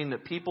 Does that mean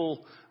that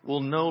people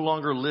will no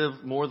longer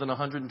live more than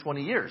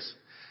 120 years?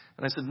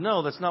 And I said,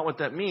 no, that's not what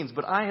that means.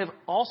 But I have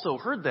also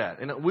heard that.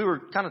 And we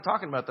were kind of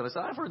talking about that. I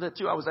said, I've heard that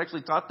too. I was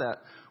actually taught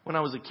that when I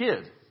was a kid.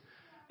 And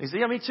he said,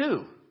 yeah, me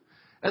too.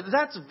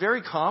 That's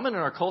very common in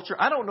our culture.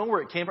 I don't know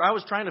where it came from. I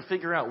was trying to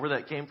figure out where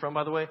that came from,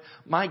 by the way.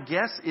 My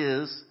guess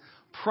is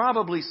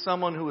probably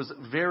someone who was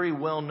very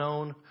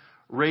well-known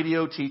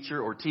radio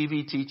teacher or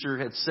TV teacher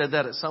had said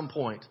that at some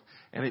point.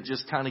 And it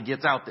just kind of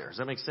gets out there. Does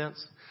that make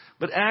sense?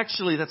 But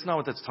actually, that's not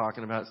what that's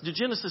talking about.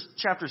 Genesis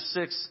chapter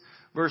 6,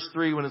 verse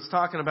 3, when it's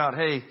talking about,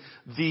 hey,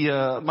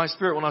 my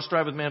spirit will not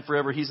strive with man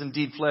forever. He's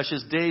indeed flesh.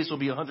 His days will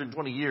be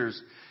 120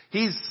 years.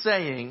 He's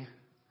saying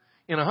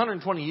in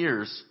 120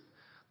 years,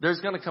 there's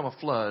going to come a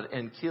flood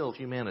and kill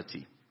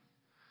humanity.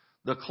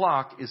 The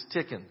clock is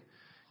ticking.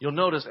 You'll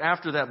notice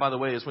after that, by the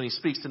way, is when he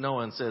speaks to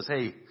Noah and says,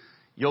 hey,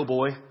 yo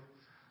boy,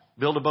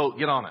 build a boat,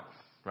 get on it,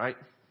 right?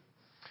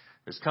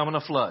 There's coming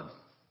a flood.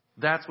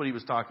 That's what he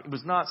was talking. It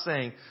was not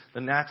saying the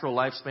natural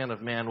lifespan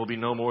of man will be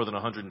no more than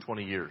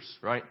 120 years,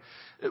 right?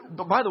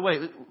 But by the way,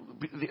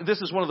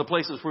 this is one of the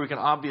places where we can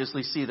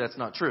obviously see that's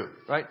not true,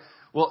 right?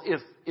 Well,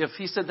 if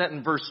he said that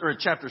in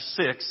chapter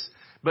 6,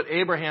 but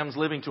Abraham's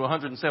living to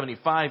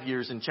 175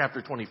 years in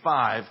chapter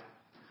 25,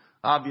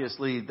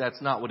 obviously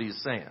that's not what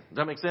he's saying. Does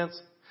that make sense?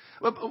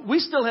 But we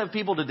still have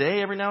people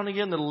today, every now and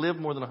again, that'll live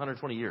more than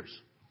 120 years.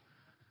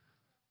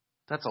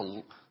 That's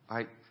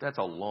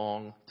a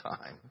long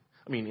time.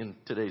 I mean, in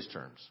today's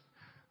terms.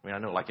 I mean, I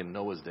know like in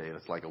Noah's day,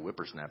 it's like a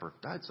whippersnapper.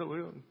 Died so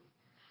young.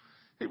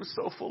 He was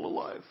so full of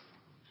life.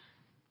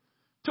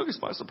 Took us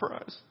by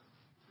surprise.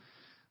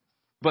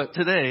 But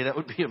today, that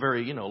would be a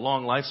very,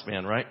 long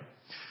lifespan, right?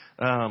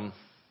 In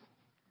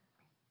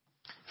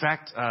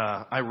fact,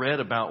 I read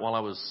about, while I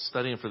was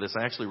studying for this,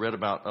 I actually read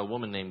about a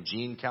woman named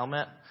Jean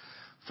Calment,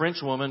 French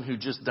woman who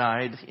just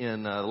died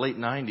in the late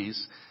 90s,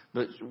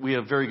 but we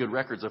have very good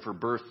records of her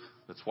birth.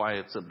 That's why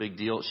it's a big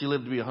deal. She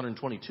lived to be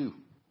 122.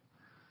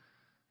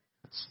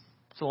 It's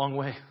a long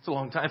way. It's a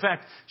long time. In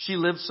fact, she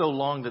lived so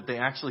long that they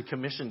actually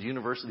commissioned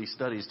university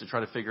studies to try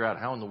to figure out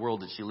how in the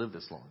world did she live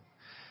this long.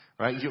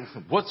 Right?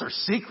 What's her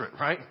secret,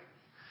 right?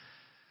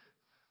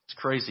 It's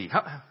crazy.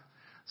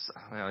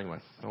 Anyway,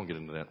 I won't get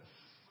into that.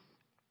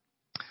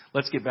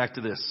 Let's get back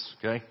to this,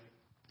 okay?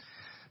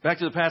 Back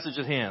to the passage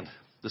at hand.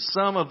 The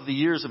sum of the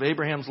years of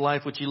Abraham's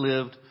life which he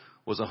lived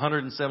was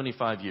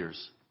 175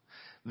 years.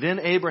 Then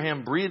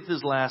Abraham breathed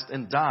his last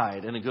and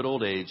died in a good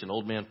old age, an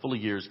old man full of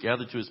years,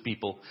 gathered to his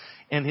people.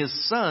 And his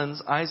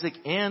sons, Isaac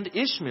and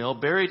Ishmael,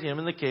 buried him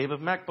in the cave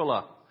of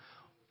Machpelah.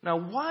 Now,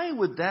 why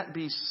would that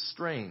be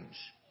strange?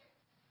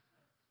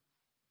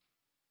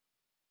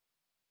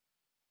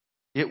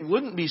 It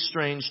wouldn't be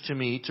strange to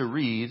me to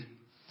read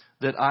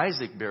that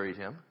Isaac buried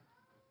him.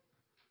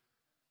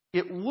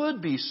 It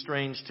would be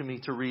strange to me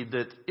to read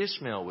that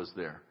Ishmael was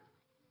there.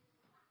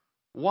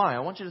 Why? I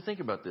want you to think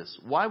about this.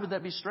 Why would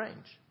that be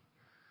strange?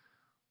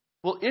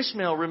 Well,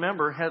 Ishmael,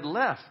 remember, had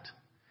left.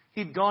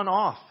 He'd gone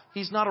off.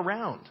 He's not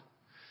around.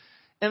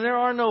 And there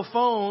are no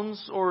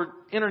phones or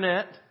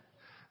internet.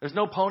 There's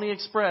no Pony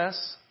Express.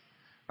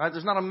 Right?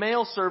 There's not a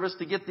mail service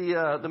to get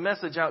the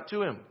message out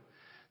to him.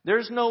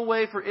 There's no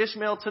way for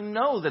Ishmael to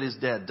know that his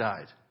dad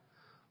died.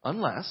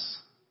 Unless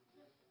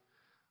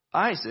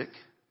Isaac,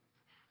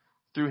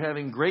 through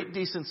having great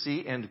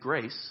decency and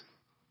grace.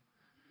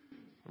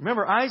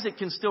 Remember, Isaac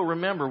can still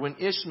remember when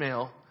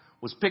Ishmael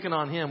was picking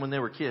on him when they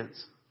were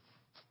kids.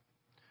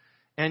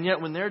 And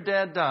yet when their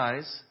dad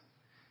dies,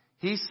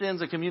 he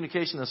sends a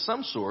communication of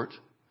some sort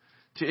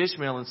to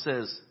Ishmael and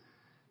says,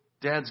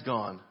 Dad's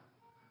gone.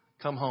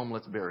 Come home,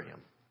 let's bury him.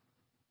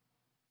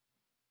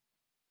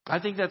 I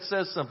think that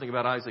says something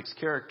about Isaac's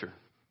character.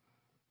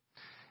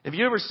 Have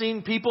you ever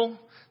seen people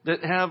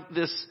that have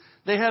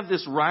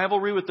this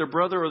rivalry with their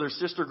brother or their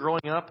sister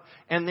growing up,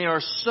 and they are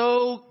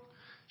so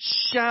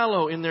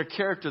shallow in their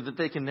character that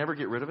they can never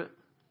get rid of it?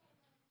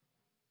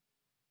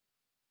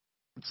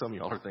 Some of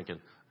y'all are thinking,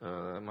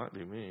 that might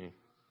be me.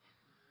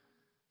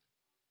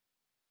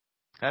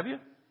 Have you?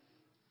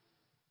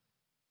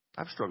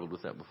 I've struggled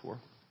with that before.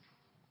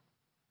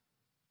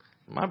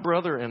 My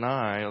brother and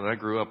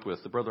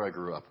the brother I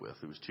grew up with,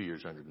 who was 2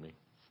 years younger than me,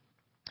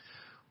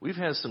 we've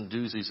had some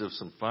doozies of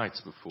some fights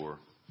before.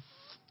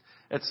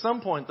 At some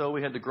point, though,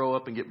 we had to grow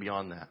up and get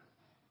beyond that.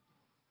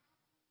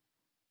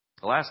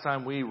 The last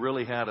time we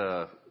really had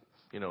a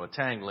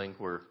tangling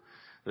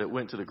that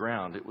went to the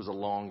ground, it was a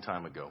long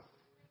time ago.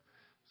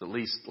 It was at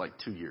least like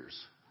 2 years.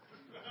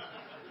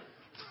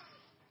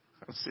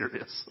 I'm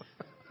serious.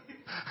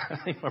 I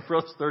think my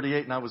brother's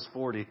 38 and I was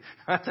 40.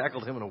 I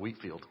tackled him in a wheat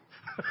field.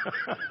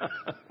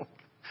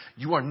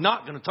 You are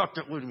not going to talk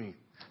that way to me.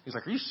 He's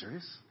like, are you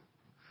serious?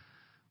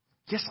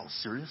 Yes, I'm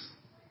serious.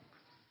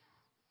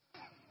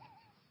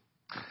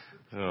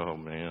 Oh,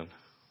 man.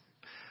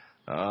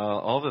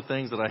 All the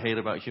things that I hate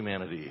about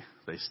humanity,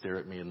 they stare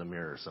at me in the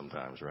mirror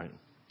sometimes, right?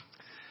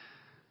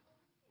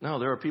 No,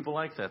 there are people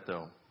like that,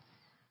 though.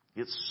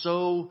 Get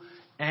so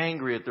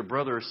angry at their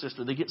brother or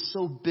sister. They get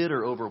so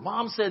bitter over,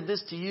 Mom said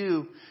this to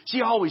you.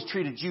 She always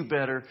treated you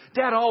better.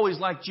 Dad always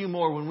liked you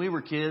more when we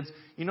were kids.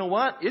 You know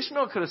what?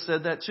 Ishmael could have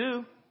said that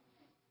too.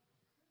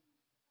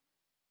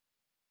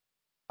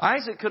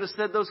 Isaac could have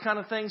said those kind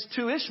of things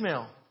to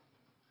Ishmael.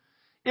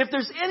 If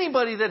there's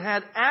anybody that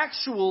had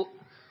actual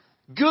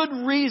good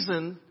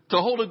reason to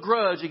hold a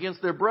grudge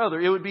against their brother,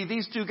 it would be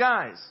these two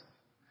guys.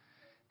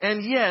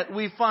 And yet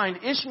we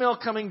find Ishmael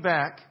coming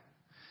back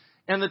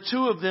and the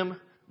two of them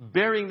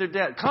burying their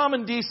dad.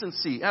 Common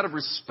decency, out of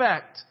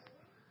respect.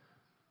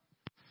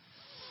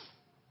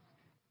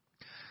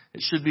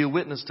 It should be a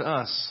witness to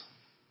us.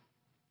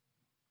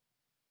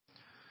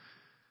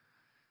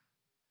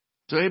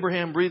 So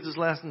Abraham breathed his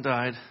last and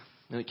died.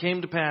 And it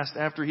came to pass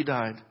after he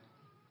died,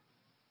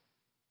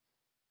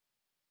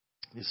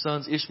 his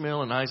sons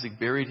Ishmael and Isaac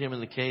buried him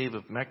in the cave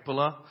of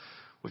Machpelah,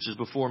 which is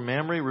before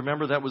Mamre.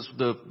 Remember, that was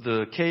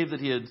the cave that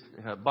he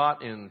had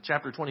bought in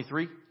chapter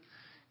 23.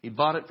 He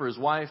bought it for his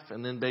wife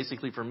and then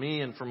basically for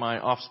me and for my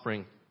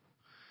offspring.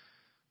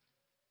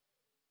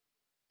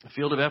 The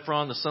field of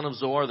Ephron, the son of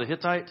Zoar the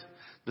Hittite,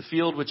 the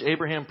field which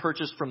Abraham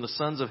purchased from the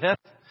sons of Heth.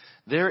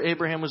 There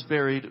Abraham was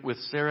buried with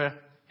Sarah,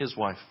 his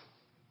wife.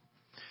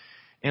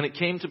 And it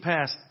came to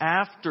pass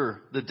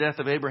after the death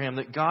of Abraham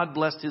that God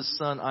blessed his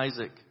son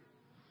Isaac.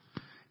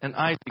 And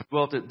Isaac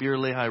dwelt at Beer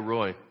Lahai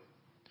Roi.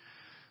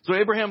 So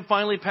Abraham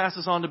finally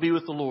passes on to be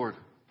with the Lord.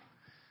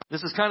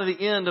 This is kind of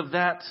the end of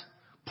that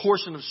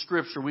portion of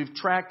Scripture. We've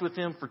tracked with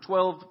him for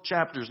 12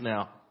 chapters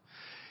now.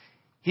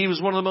 He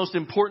was one of the most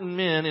important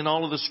men in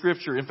all of the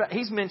Scripture. In fact,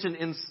 he's mentioned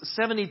in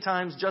 70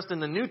 times just in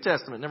the New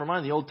Testament, never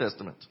mind the Old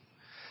Testament.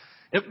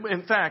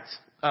 In fact,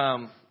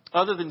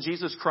 other than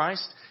Jesus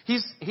Christ. He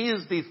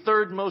is the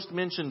third most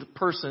mentioned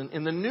person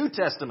in the New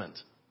Testament.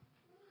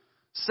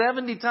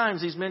 70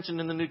 times he's mentioned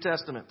in the New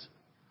Testament.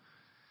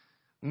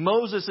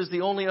 Moses is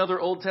the only other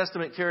Old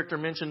Testament character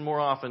mentioned more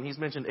often. He's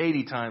mentioned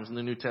 80 times in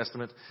the New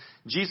Testament.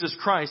 Jesus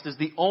Christ is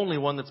the only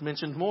one that's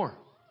mentioned more.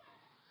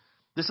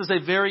 This is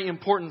a very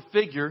important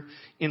figure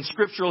in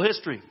scriptural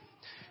history.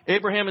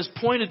 Abraham is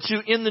pointed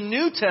to in the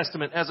New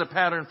Testament as a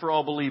pattern for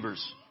all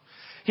believers.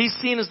 He's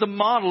seen as the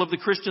model of the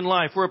Christian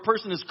life, where a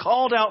person is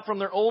called out from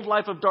their old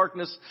life of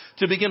darkness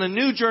to begin a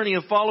new journey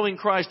of following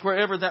Christ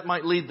wherever that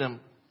might lead them.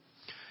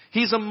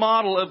 He's a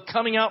model of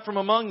coming out from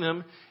among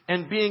them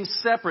and being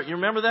separate. You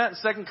remember that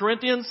in 2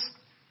 Corinthians?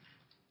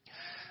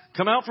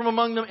 Come out from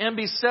among them and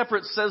be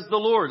separate, says the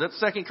Lord. That's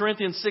 2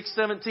 Corinthians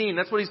 6:17.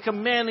 That's what He's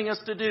commanding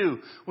us to do.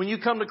 When you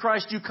come to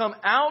Christ, you come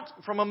out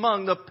from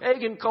among the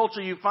pagan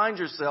culture you find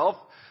yourself,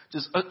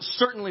 which is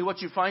certainly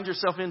what you find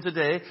yourself in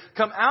today.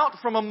 Come out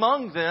from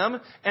among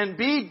them and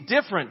be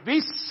different.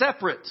 Be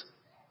separate.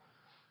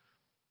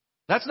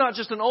 That's not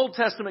just an Old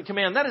Testament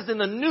command. That is in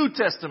the New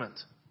Testament.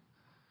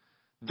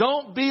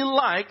 Don't be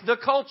like the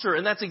culture.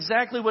 And that's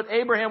exactly what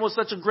Abraham was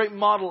such a great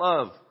model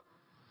of.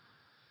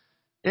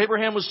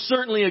 Abraham was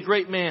certainly a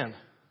great man.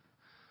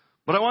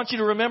 But I want you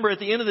to remember, at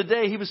the end of the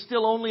day, he was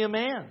still only a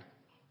man.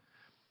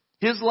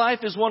 His life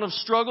is one of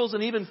struggles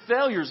and even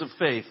failures of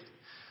faith.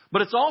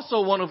 But it's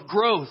also one of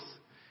growth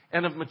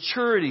and of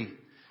maturity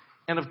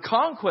and of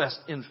conquest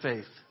in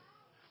faith.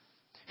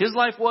 His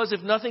life was,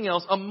 if nothing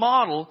else, a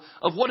model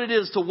of what it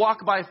is to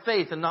walk by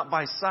faith and not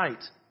by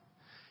sight.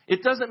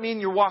 It doesn't mean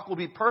your walk will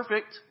be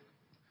perfect.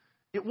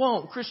 It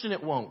won't. Christian,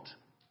 it won't.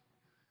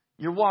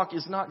 Your walk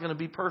is not going to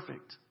be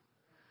perfect.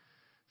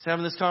 I was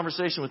having this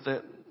conversation with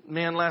that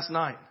man last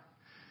night.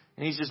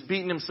 And he's just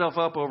beating himself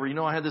up over,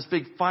 I had this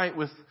big fight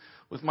with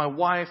my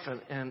wife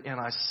and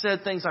I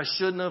said things I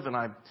shouldn't have, and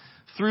I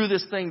threw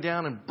this thing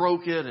down and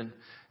broke it, and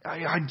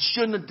I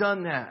shouldn't have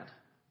done that.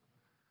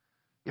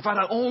 If I'd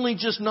only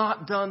just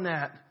not done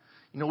that,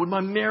 would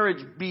my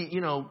marriage be,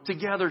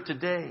 together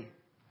today?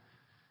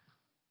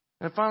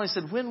 And I finally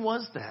said, when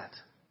was that?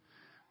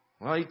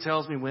 Well, he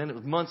tells me when. It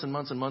was months and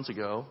months and months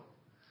ago.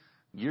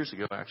 Years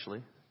ago,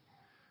 actually.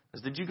 I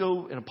said, did you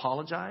go and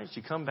apologize? Did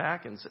you come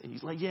back? And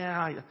he's like, yeah,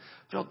 I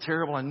felt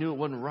terrible. I knew it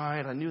wasn't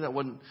right. I knew that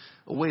wasn't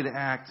a way to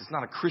act. It's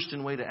not a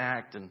Christian way to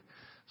act. And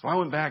so I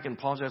went back and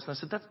apologized. And I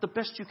said, that's the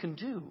best you can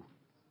do.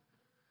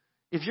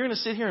 If you're going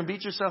to sit here and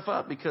beat yourself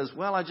up because,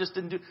 I just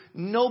didn't do it.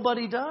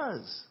 Nobody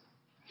does.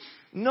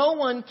 No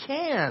one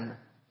can.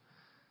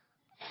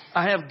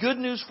 I have good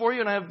news for you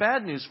and I have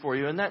bad news for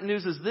you. And that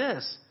news is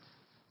this.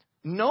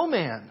 No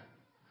man,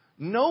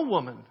 no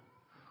woman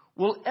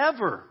will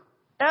ever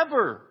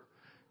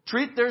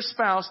treat their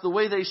spouse the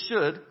way they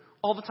should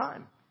all the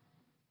time.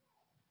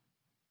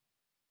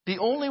 The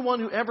only one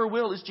who ever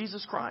will is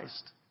Jesus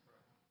Christ.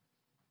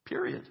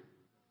 Period.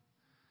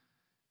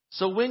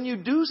 So when you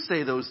do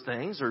say those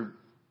things, or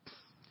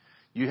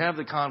you have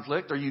the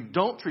conflict, or you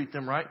don't treat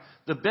them right,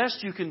 the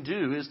best you can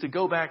do is to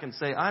go back and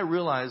say, I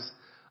realize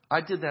I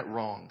did that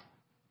wrong.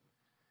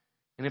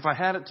 And if I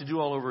had it to do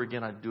all over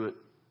again, I'd do it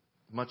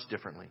much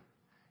differently.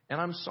 And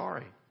I'm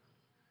sorry.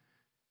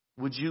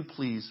 Would you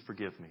please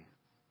forgive me?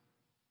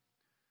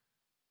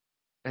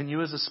 And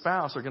you as a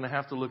spouse are going to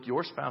have to look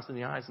your spouse in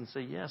the eyes and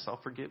say, yes,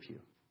 I'll forgive you.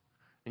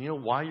 And you know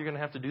why you're going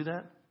to have to do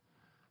that?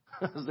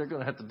 Because they're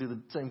going to have to do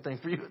the same thing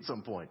for you at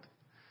some point.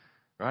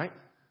 Right?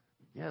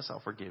 Yes,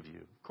 I'll forgive you.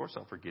 Of course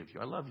I'll forgive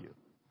you. I love you.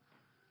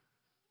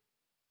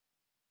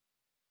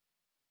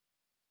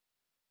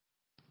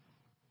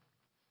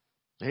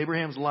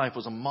 Abraham's life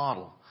was a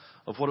model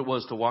of what it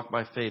was to walk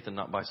by faith and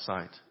not by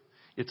sight.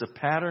 It's a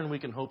pattern we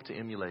can hope to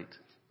emulate.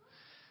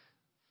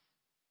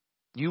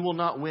 You will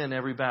not win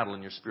every battle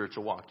in your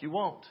spiritual walk. You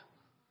won't.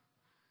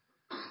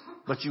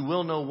 But you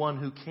will know one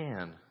who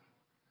can.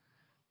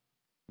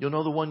 You'll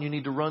know the one you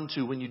need to run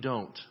to when you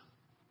don't.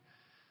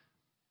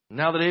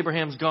 Now that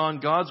Abraham's gone,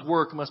 God's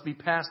work must be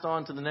passed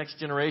on to the next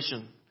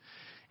generation.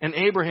 And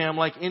Abraham,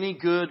 like any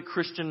good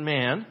Christian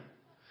man,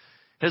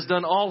 has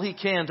done all he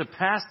can to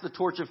pass the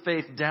torch of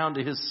faith down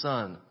to his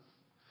son.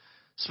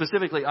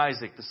 Specifically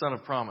Isaac, the son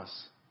of promise.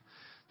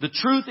 The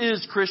truth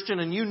is, Christian,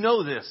 and you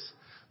know this,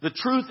 the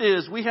truth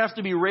is we have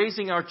to be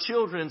raising our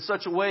children in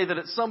such a way that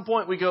at some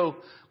point we go,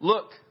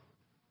 look,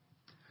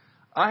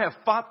 I have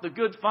fought the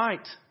good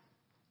fight.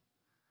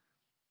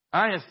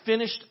 I have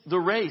finished the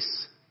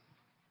race.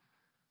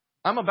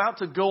 I'm about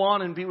to go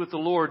on and be with the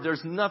Lord.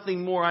 There's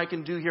nothing more I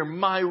can do here.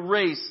 My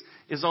race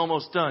is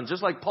almost done.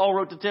 Just like Paul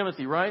wrote to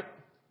Timothy, right?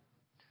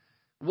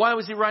 Why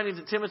was he writing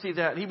to Timothy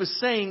that? He was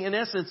saying, in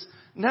essence,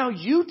 now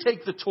you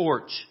take the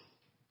torch.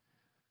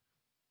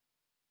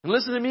 And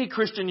listen to me,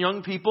 Christian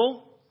young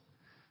people.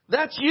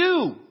 That's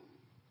you.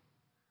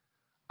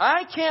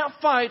 I can't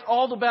fight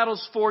all the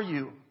battles for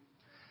you.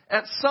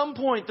 At some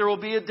point, there will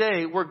be a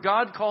day where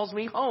God calls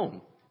me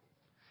home.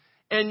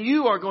 And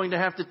you are going to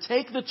have to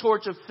take the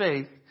torch of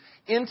faith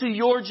into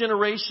your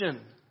generation.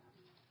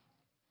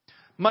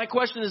 My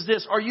question is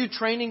this. Are you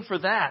training for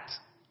that?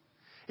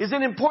 Is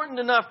it important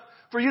enough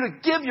for you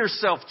to give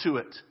yourself to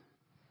it?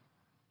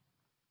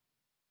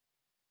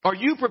 Are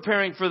you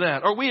preparing for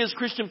that? Are we as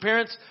Christian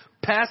parents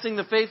passing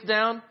the faith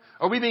down?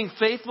 Are we being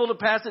faithful to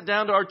pass it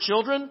down to our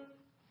children?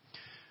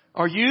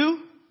 Are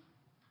you?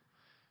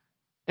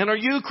 And are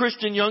you,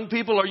 Christian young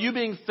people, are you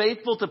being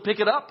faithful to pick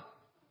it up?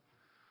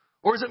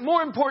 Or is it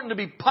more important to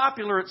be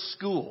popular at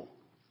school?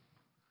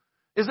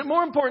 Is it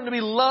more important to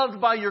be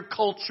loved by your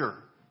culture?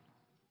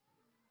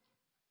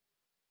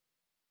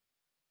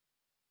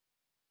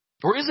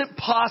 Or is it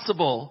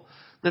possible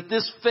that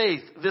this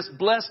faith, this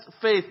blessed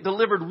faith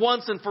delivered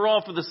once and for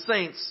all for the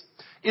saints,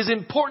 is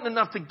important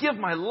enough to give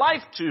my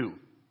life to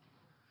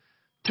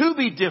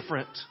be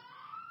different?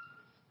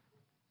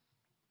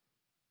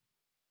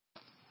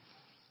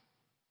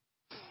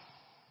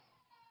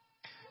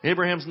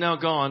 Abraham's now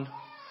gone,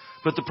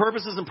 but the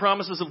purposes and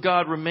promises of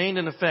God remained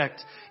in effect.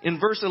 In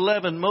verse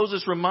 11,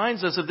 Moses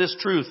reminds us of this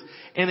truth.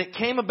 And it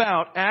came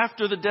about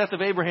after the death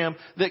of Abraham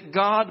that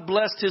God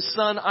blessed his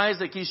son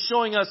Isaac. He's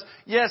showing us,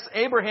 yes,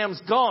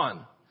 Abraham's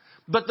gone,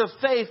 but the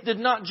faith did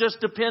not just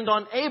depend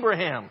on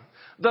Abraham.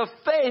 The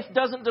faith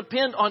doesn't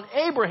depend on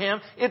Abraham.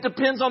 It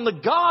depends on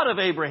the God of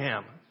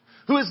Abraham,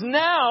 who is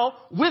now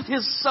with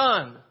his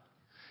son.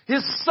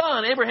 His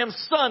son, Abraham's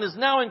son, is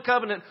now in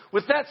covenant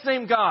with that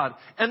same God.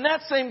 And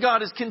that same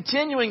God is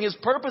continuing his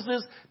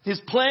purposes, his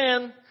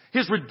plan,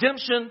 his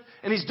redemption,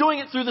 and he's doing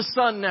it through the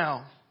son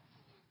now.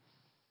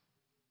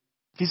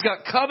 He's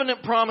got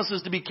covenant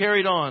promises to be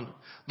carried on.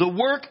 The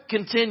work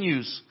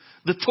continues.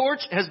 The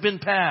torch has been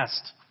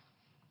passed.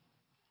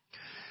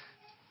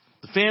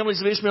 The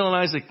families of Ishmael and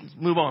Isaac,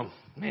 move on.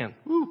 Man,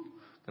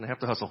 gonna have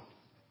to hustle.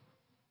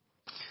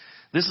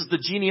 This is the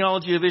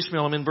genealogy of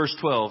Ishmael. I'm in verse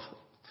 12.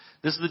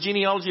 This is the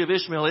genealogy of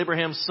Ishmael,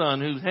 Abraham's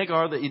son, who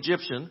Hagar, the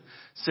Egyptian,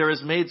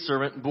 Sarah's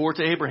maidservant, bore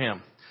to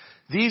Abraham.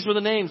 These were the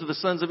names of the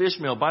sons of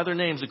Ishmael, by their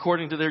names,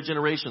 according to their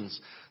generations.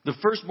 The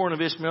firstborn of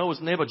Ishmael was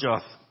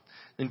Nebajoth,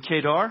 then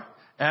Kedar,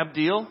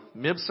 Abdeel,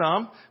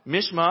 Mibsam,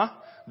 Mishma,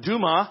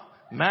 Dumah,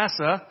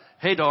 Massa,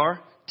 Hadar,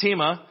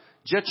 Tema,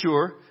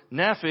 Jethur,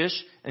 Naphish,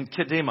 and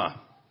Kedema.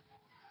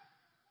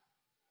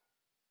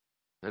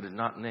 They did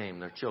not name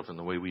their children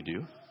the way we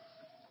do.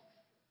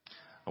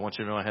 I want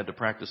you to know I had to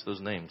practice those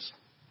names.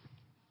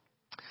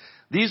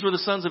 These were the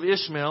sons of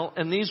Ishmael,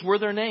 and these were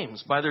their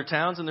names, by their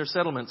towns and their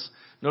settlements.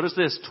 Notice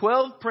this,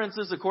 12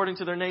 princes according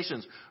to their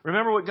nations.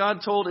 Remember what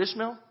God told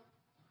Ishmael?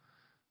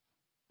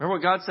 Remember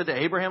what God said to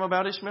Abraham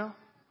about Ishmael?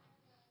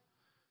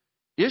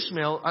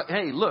 Ishmael,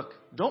 hey, look,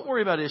 don't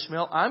worry about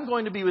Ishmael. I'm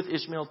going to be with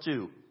Ishmael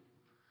too.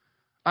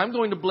 I'm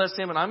going to bless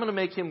him, and I'm going to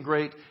make him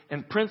great,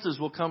 and princes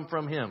will come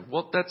from him.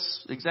 Well,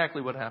 that's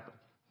exactly what happened.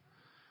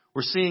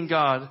 We're seeing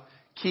God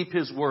keep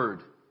his word.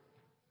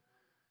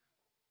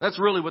 That's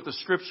really what the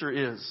scripture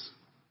is.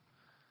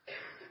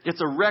 It's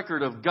a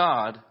record of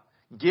God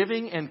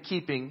giving and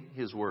keeping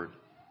his word.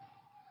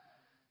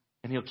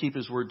 And he'll keep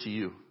his word to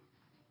you.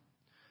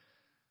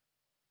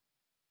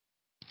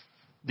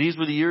 These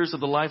were the years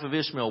of the life of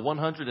Ishmael,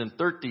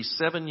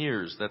 137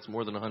 years. That's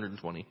more than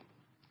 120.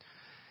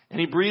 And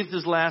he breathed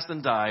his last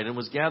and died and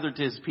was gathered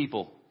to his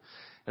people.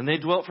 And they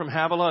dwelt from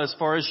Havilah as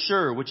far as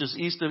Shur, which is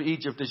east of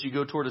Egypt as you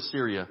go toward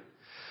Assyria.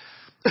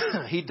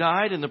 He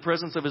died in the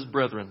presence of his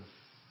brethren.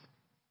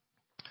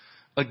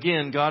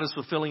 Again, God is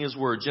fulfilling his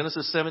word.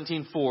 Genesis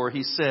 17:4,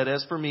 he said,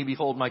 as for me,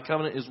 behold, my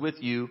covenant is with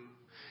you,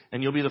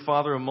 and you'll be the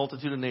father of a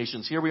multitude of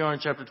nations. Here we are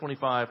in chapter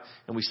 25,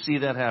 and we see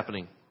that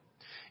happening.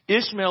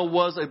 Ishmael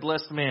was a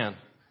blessed man,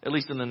 at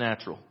least in the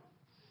natural.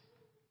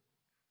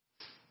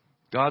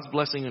 God's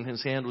blessing in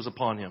his hand was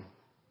upon him.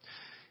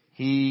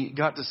 He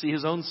got to see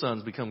his own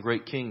sons become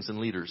great kings and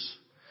leaders.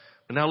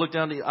 But now look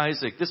down to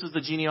Isaac. This is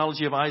the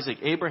genealogy of Isaac,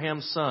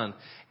 Abraham's son.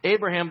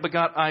 Abraham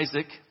begot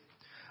Isaac.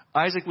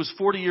 Isaac was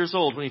 40 years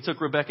old when he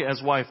took Rebekah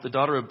as wife, the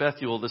daughter of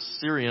Bethuel, the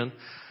Syrian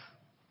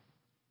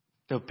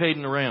of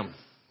Padan Aram,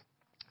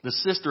 the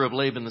sister of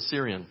Laban the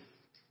Syrian.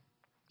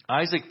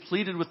 Isaac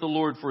pleaded with the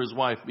Lord for his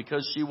wife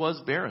because she was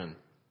barren.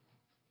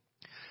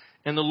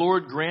 And the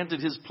Lord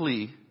granted his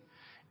plea,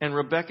 and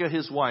Rebekah,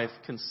 his wife,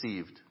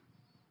 conceived.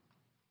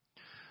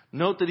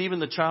 Note that even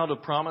the child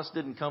of promise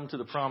didn't come to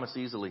the promise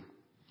easily.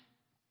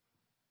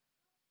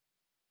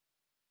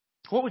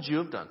 What would you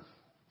have done?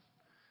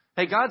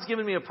 Hey, God's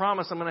given me a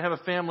promise. I'm going to have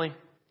a family.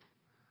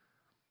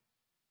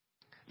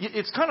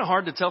 It's kind of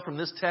hard to tell from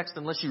this text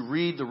unless you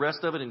read the rest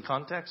of it in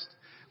context.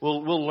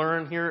 We'll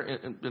learn here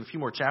in a few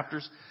more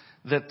chapters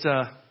that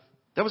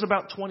that was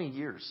about 20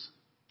 years.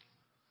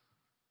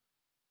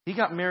 He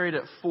got married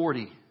at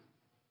 40, which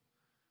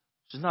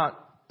is not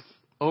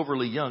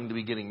overly young to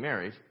be getting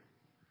married.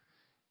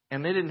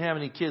 And they didn't have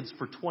any kids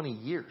for 20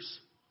 years.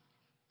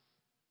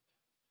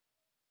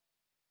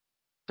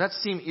 That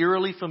seem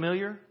eerily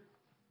familiar?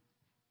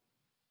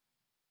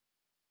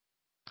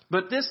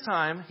 But this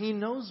time, he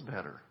knows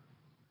better.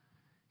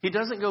 He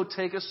doesn't go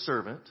take a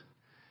servant.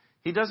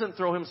 He doesn't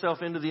throw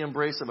himself into the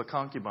embrace of a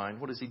concubine.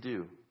 What does he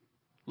do?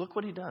 Look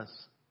what he does.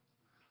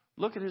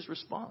 Look at his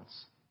response.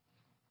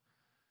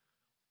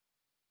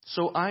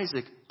 So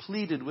Isaac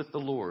pleaded with the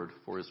Lord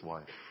for his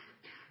wife.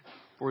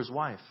 For his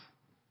wife.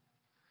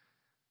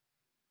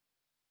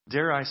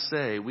 Dare I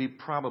say, we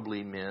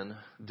probably, men,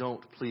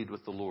 don't plead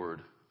with the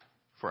Lord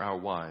for our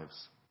wives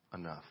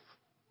enough.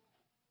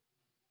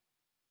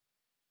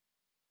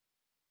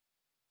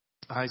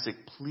 Isaac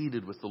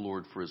pleaded with the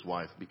Lord for his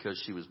wife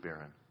because she was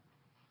barren.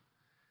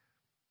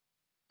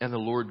 And the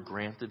Lord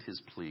granted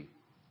his plea.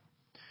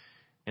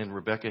 And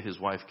Rebekah, his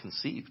wife,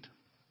 conceived.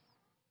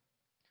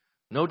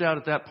 No doubt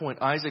at that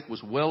point, Isaac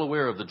was well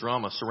aware of the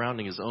drama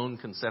surrounding his own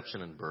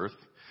conception and birth.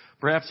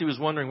 Perhaps he was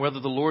wondering whether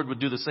the Lord would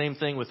do the same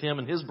thing with him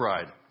and his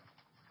bride.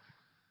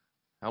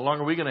 How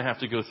long are we going to have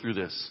to go through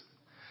this?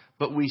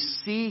 But we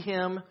see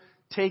him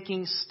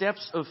taking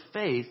steps of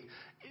faith,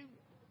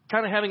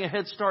 kind of having a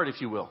head start, if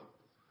you will.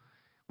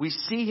 We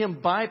see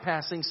him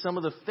bypassing some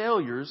of the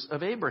failures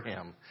of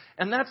Abraham.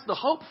 And that's the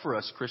hope for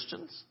us,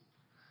 Christians.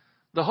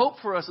 The hope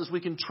for us is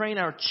we can train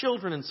our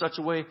children in such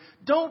a way.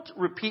 Don't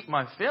repeat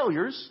my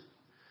failures.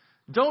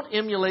 Don't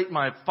emulate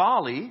my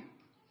folly,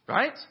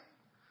 right?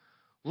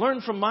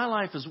 Learn from my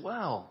life as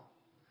well.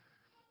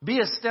 Be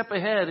a step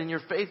ahead in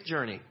your faith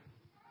journey.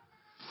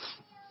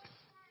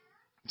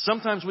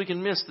 Sometimes we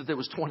can miss that there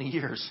was 20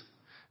 years.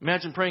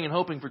 Imagine praying and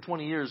hoping for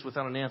 20 years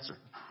without an answer.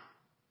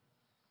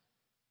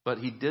 But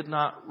he did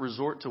not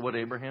resort to what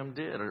Abraham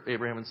did, or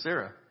Abraham and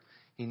Sarah.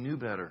 He knew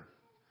better.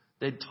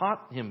 They'd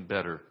taught him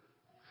better.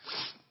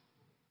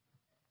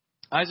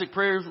 Isaac's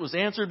prayer was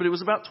answered, but it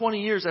was about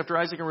 20 years after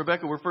Isaac and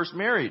Rebekah were first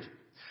married.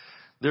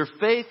 Their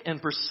faith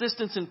and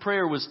persistence in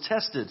prayer was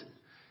tested,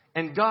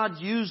 and God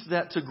used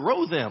that to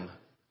grow them.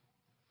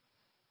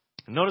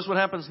 Notice what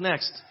happens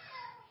next.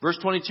 Verse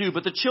 22,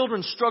 but the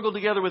children struggled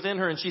together within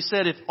her, and she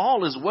said, if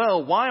all is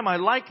well, why am I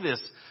like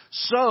this?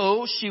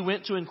 So she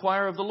went to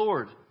inquire of the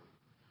Lord.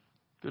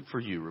 Good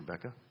for you,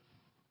 Rebekah.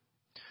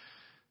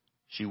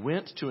 She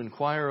went to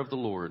inquire of the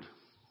Lord.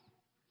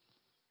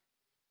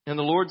 And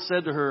the Lord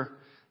said to her,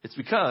 it's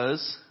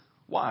because,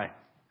 why?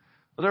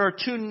 Well, there are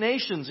 2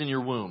 nations in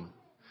your womb.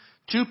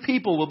 2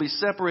 people will be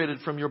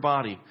separated from your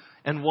body,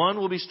 and one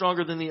will be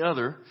stronger than the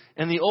other,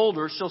 and the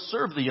older shall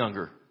serve the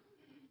younger.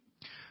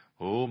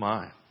 Oh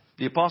my.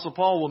 The Apostle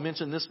Paul will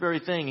mention this very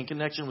thing in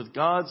connection with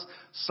God's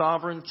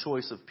sovereign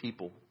choice of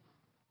people.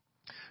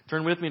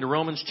 Turn with me to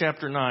Romans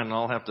chapter 9, and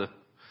I'll have to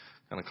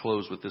kind of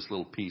close with this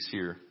little piece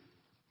here.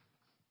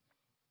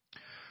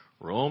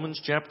 Romans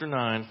chapter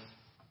 9.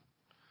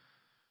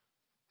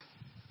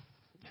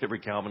 Every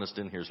Calvinist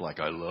in here is like,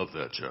 I love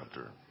that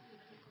chapter.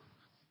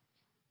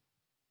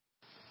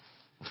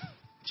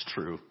 It's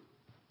true.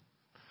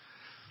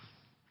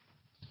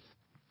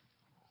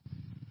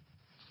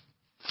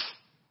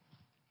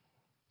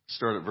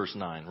 Start at verse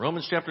 9.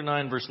 Romans chapter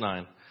 9, verse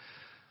 9.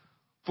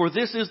 For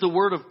this is the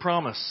word of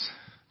promise.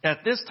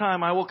 At this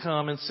time I will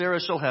come, and Sarah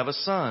shall have a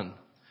son.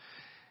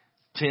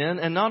 10.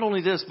 And not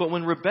only this, but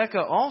when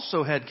Rebekah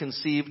also had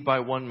conceived by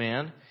one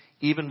man,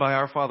 even by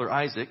our father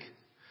Isaac,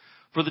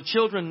 for the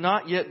children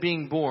not yet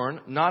being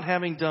born, not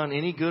having done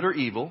any good or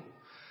evil,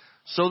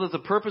 so that the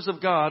purpose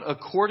of God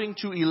according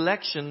to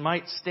election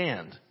might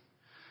stand,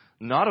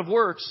 not of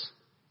works,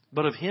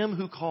 but of him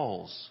who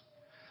calls.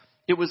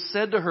 It was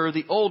said to her,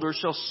 the older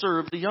shall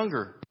serve the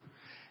younger.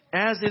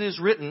 As it is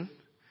written,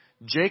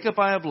 Jacob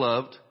I have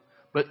loved,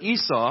 but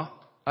Esau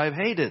I have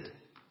hated.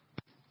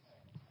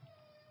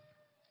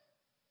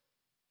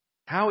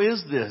 How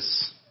is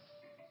this?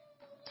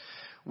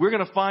 We're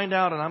going to find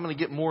out, and I'm going to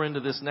get more into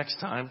this next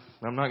time.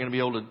 I'm not going to be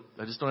able to,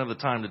 I just don't have the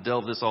time to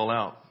delve this all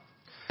out.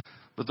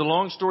 But the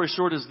long story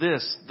short is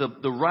this.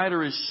 The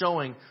writer is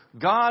showing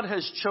God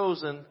has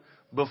chosen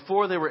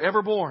before they were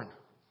ever born.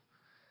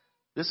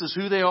 This is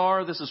who they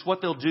are. This is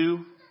what they'll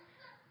do.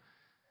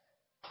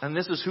 And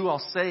this is who I'll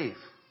save.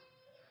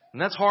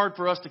 And that's hard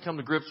for us to come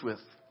to grips with.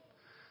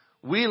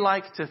 We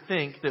like to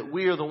think that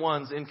we are the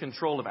ones in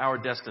control of our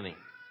destiny.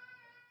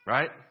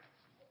 Right?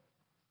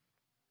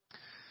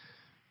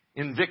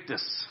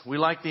 Invictus. We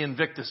like the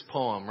Invictus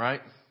poem,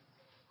 right?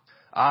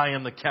 I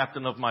am the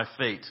captain of my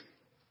fate.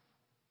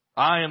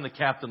 I am the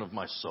captain of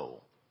my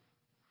soul.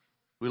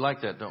 We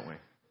like that, don't we?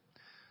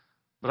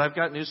 But I've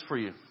got news for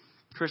you.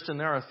 Christian,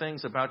 there are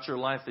things about your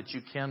life that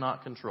you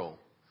cannot control.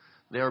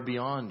 They are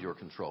beyond your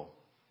control.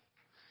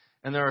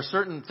 And there are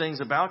certain things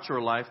about your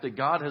life that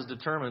God has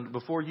determined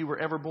before you were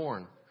ever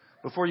born,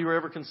 before you were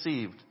ever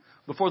conceived,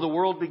 before the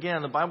world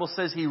began. The Bible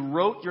says He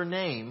wrote your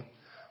name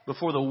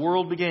before the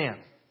world began.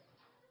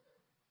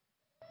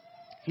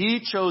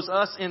 He chose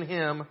us in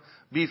Him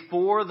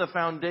before the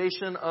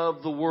foundation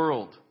of the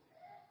world.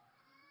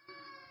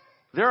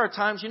 There are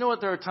times, you know what,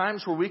 there are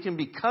times where we can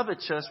be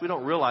covetous. We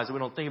don't realize it. We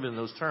don't think of it in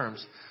those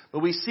terms. But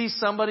we see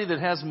somebody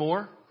that has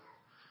more.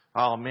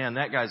 Oh man,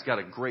 that guy's got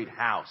a great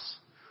house.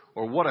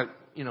 Or what a,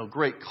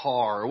 great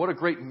car. Or what a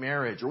great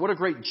marriage. Or what a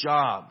great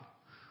job.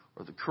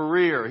 Or the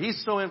career.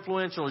 He's so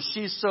influential. Or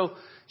she's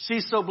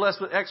so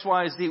blessed with X,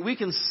 Y, Z. We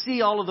can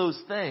see all of those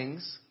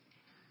things.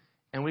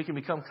 And we can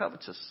become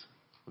covetous.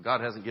 Well,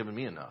 God hasn't given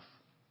me enough.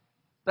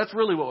 That's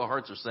really what our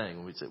hearts are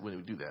saying when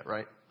we do that,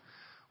 right?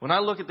 When I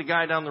look at the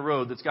guy down the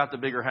road that's got the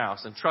bigger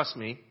house, and trust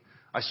me,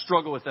 I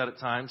struggle with that at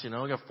times. I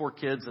got 4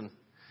 kids, and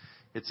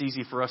it's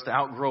easy for us to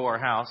outgrow our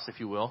house, if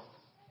you will.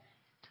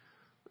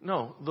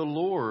 No, the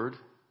Lord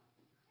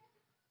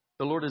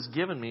has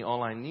given me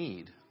all I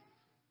need.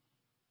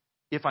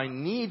 If I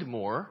need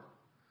more,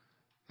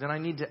 then I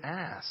need to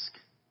ask.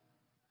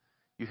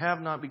 You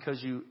have not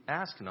because you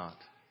ask not.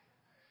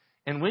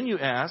 And when you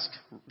ask,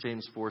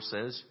 James 4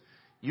 says,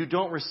 you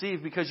don't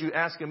receive because you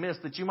ask amiss,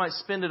 that you might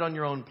spend it on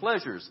your own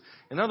pleasures.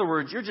 In other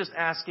words, you're just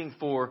asking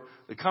for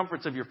the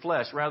comforts of your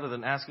flesh rather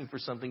than asking for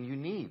something you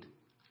need.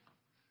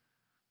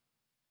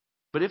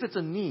 But if it's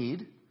a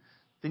need,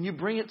 then you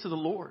bring it to the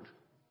Lord.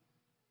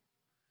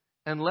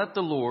 And let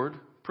the Lord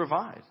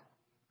provide.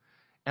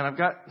 And I've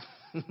got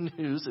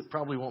news. It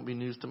probably won't be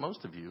news to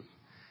most of you.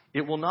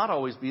 It will not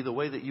always be the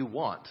way that you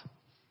want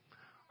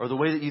or the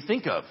way that you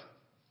think of.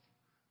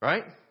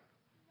 Right?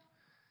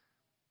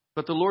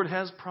 But the Lord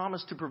has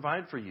promised to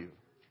provide for you.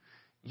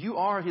 You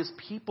are His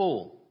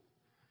people.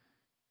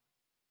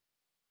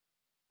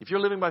 If you're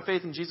living by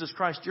faith in Jesus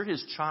Christ, you're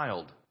His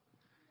child.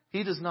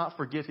 He does not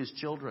forget His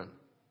children.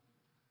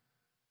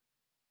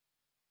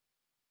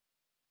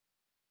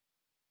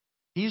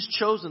 He's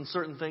chosen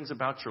certain things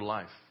about your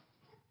life.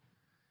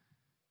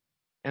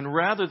 And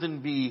rather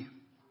than be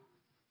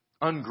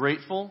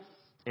ungrateful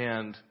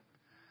and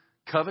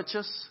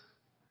covetous,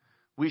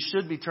 we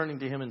should be turning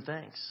to Him in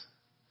thanks.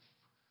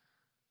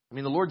 I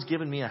mean, the Lord's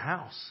given me a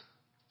house.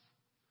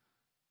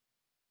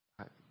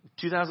 In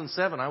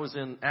 2007, I was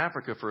in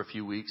Africa for a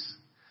few weeks.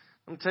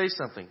 Let me tell you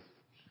something.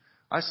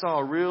 I saw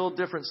a real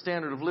different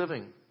standard of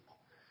living.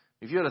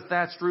 If you had a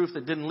thatched roof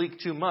that didn't leak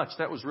too much,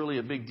 that was really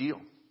a big deal.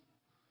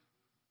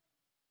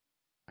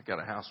 I got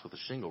a house with a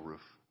shingle roof.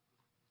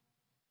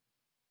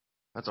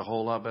 That's a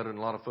whole lot better than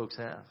a lot of folks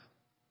have.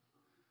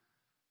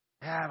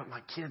 Yeah, but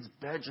my kids'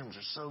 bedrooms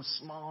are so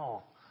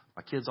small.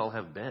 My kids all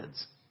have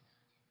beds.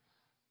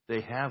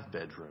 They have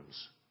bedrooms.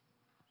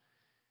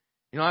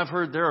 You know, I've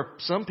heard there are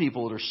some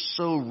people that are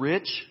so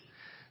rich,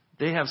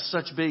 they have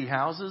such big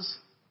houses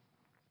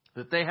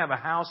that they have a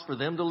house for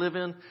them to live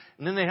in,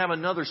 and then they have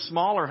another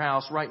smaller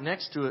house right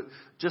next to it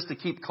just to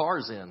keep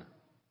cars in.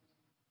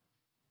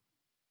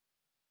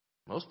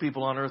 Most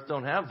people on earth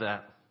don't have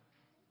that.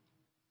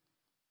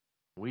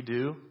 We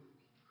do.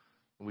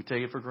 We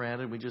take it for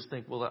granted. We just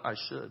think, well, I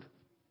should.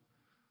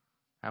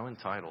 How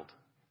entitled.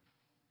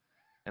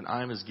 And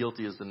I'm as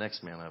guilty as the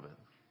next man of it.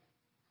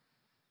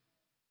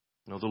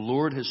 No, the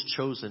Lord has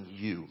chosen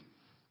you.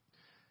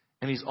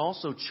 And He's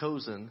also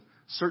chosen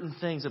certain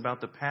things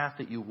about the path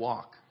that you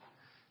walk.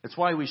 That's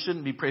why we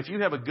shouldn't be if you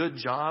have a good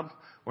job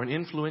or an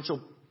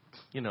influential,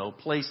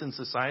 place in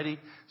society,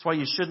 that's why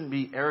you shouldn't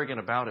be arrogant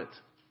about it.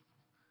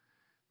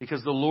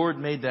 Because the Lord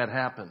made that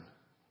happen.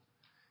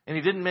 And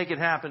He didn't make it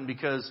happen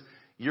because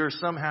you're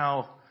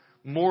somehow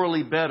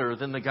morally better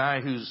than the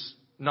guy who's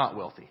not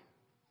wealthy.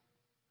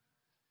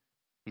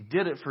 He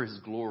did it for His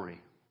glory.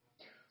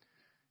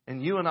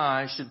 And you and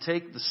I should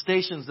take the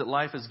stations that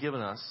life has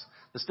given us,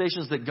 the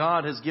stations that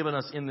God has given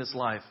us in this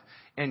life,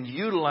 and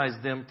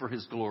utilize them for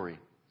His glory.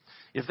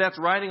 If that's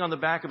riding on the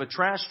back of a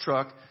trash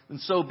truck, then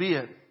so be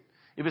it.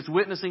 If it's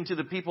witnessing to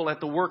the people at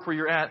the work where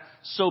you're at,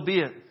 so be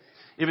it.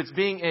 If it's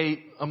being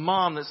a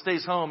mom that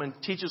stays home and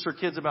teaches her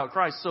kids about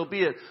Christ, so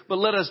be it. But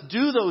let us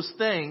do those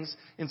things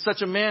in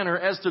such a manner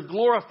as to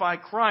glorify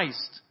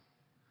Christ.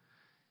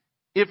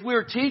 If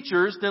we're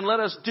teachers, then let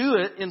us do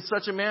it in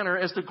such a manner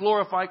as to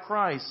glorify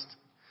Christ.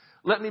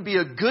 Let me be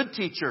a good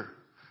teacher.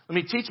 Let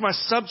me teach my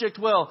subject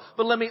well.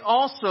 But let me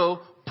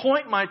also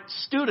point my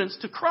students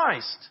to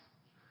Christ.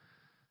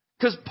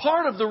 Because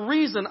part of the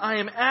reason I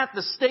am at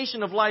the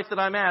station of life that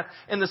I'm at,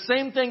 and the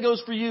same thing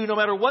goes for you no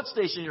matter what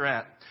station you're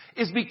at,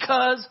 is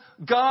because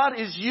God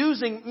is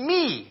using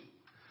me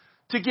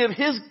to give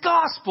His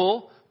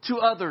gospel to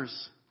others.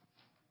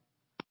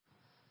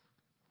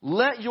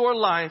 Let your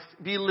life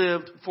be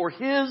lived for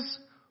His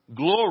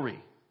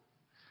glory.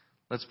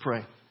 Let's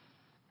pray.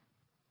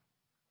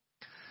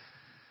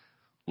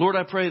 Lord,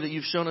 I pray that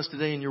You've shown us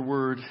today in Your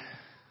Word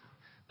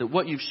that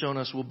what You've shown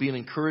us will be an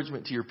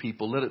encouragement to Your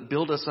people. Let it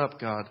build us up,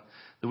 God,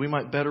 that we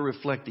might better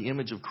reflect the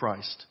image of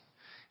Christ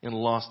in a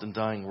lost and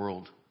dying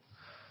world.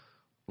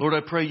 Lord,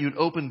 I pray You'd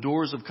open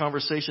doors of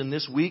conversation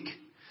this week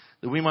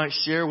that we might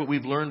share what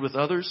we've learned with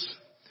others.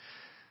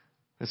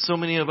 And so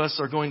many of us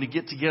are going to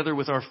get together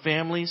with our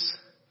families,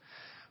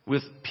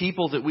 with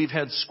people that we've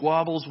had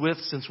squabbles with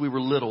since we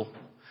were little.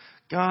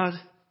 God,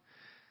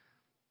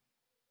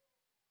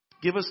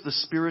 give us the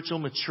spiritual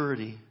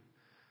maturity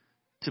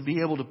to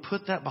be able to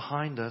put that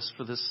behind us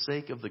for the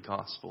sake of the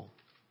gospel.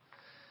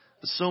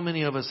 So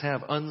many of us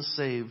have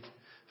unsaved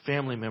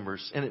family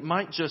members. And it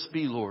might just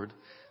be, Lord,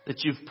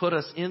 that You've put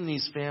us in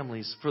these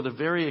families for the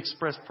very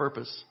express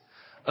purpose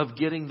of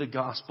getting the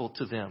gospel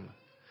to them.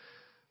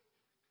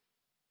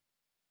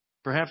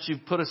 Perhaps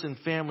You've put us in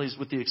families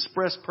with the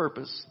express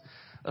purpose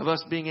of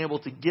us being able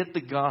to get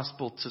the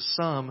gospel to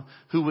some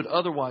who would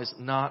otherwise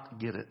not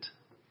get it.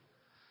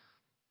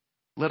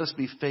 Let us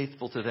be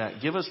faithful to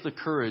that. Give us the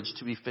courage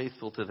to be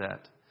faithful to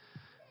that.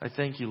 I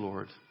thank You,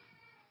 Lord.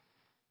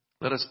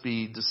 Let us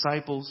be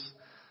disciples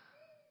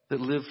that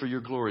live for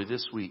Your glory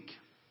this week.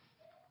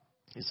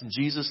 It's in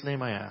Jesus'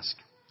 name I ask.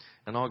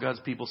 And all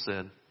God's people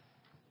said,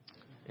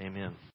 Amen.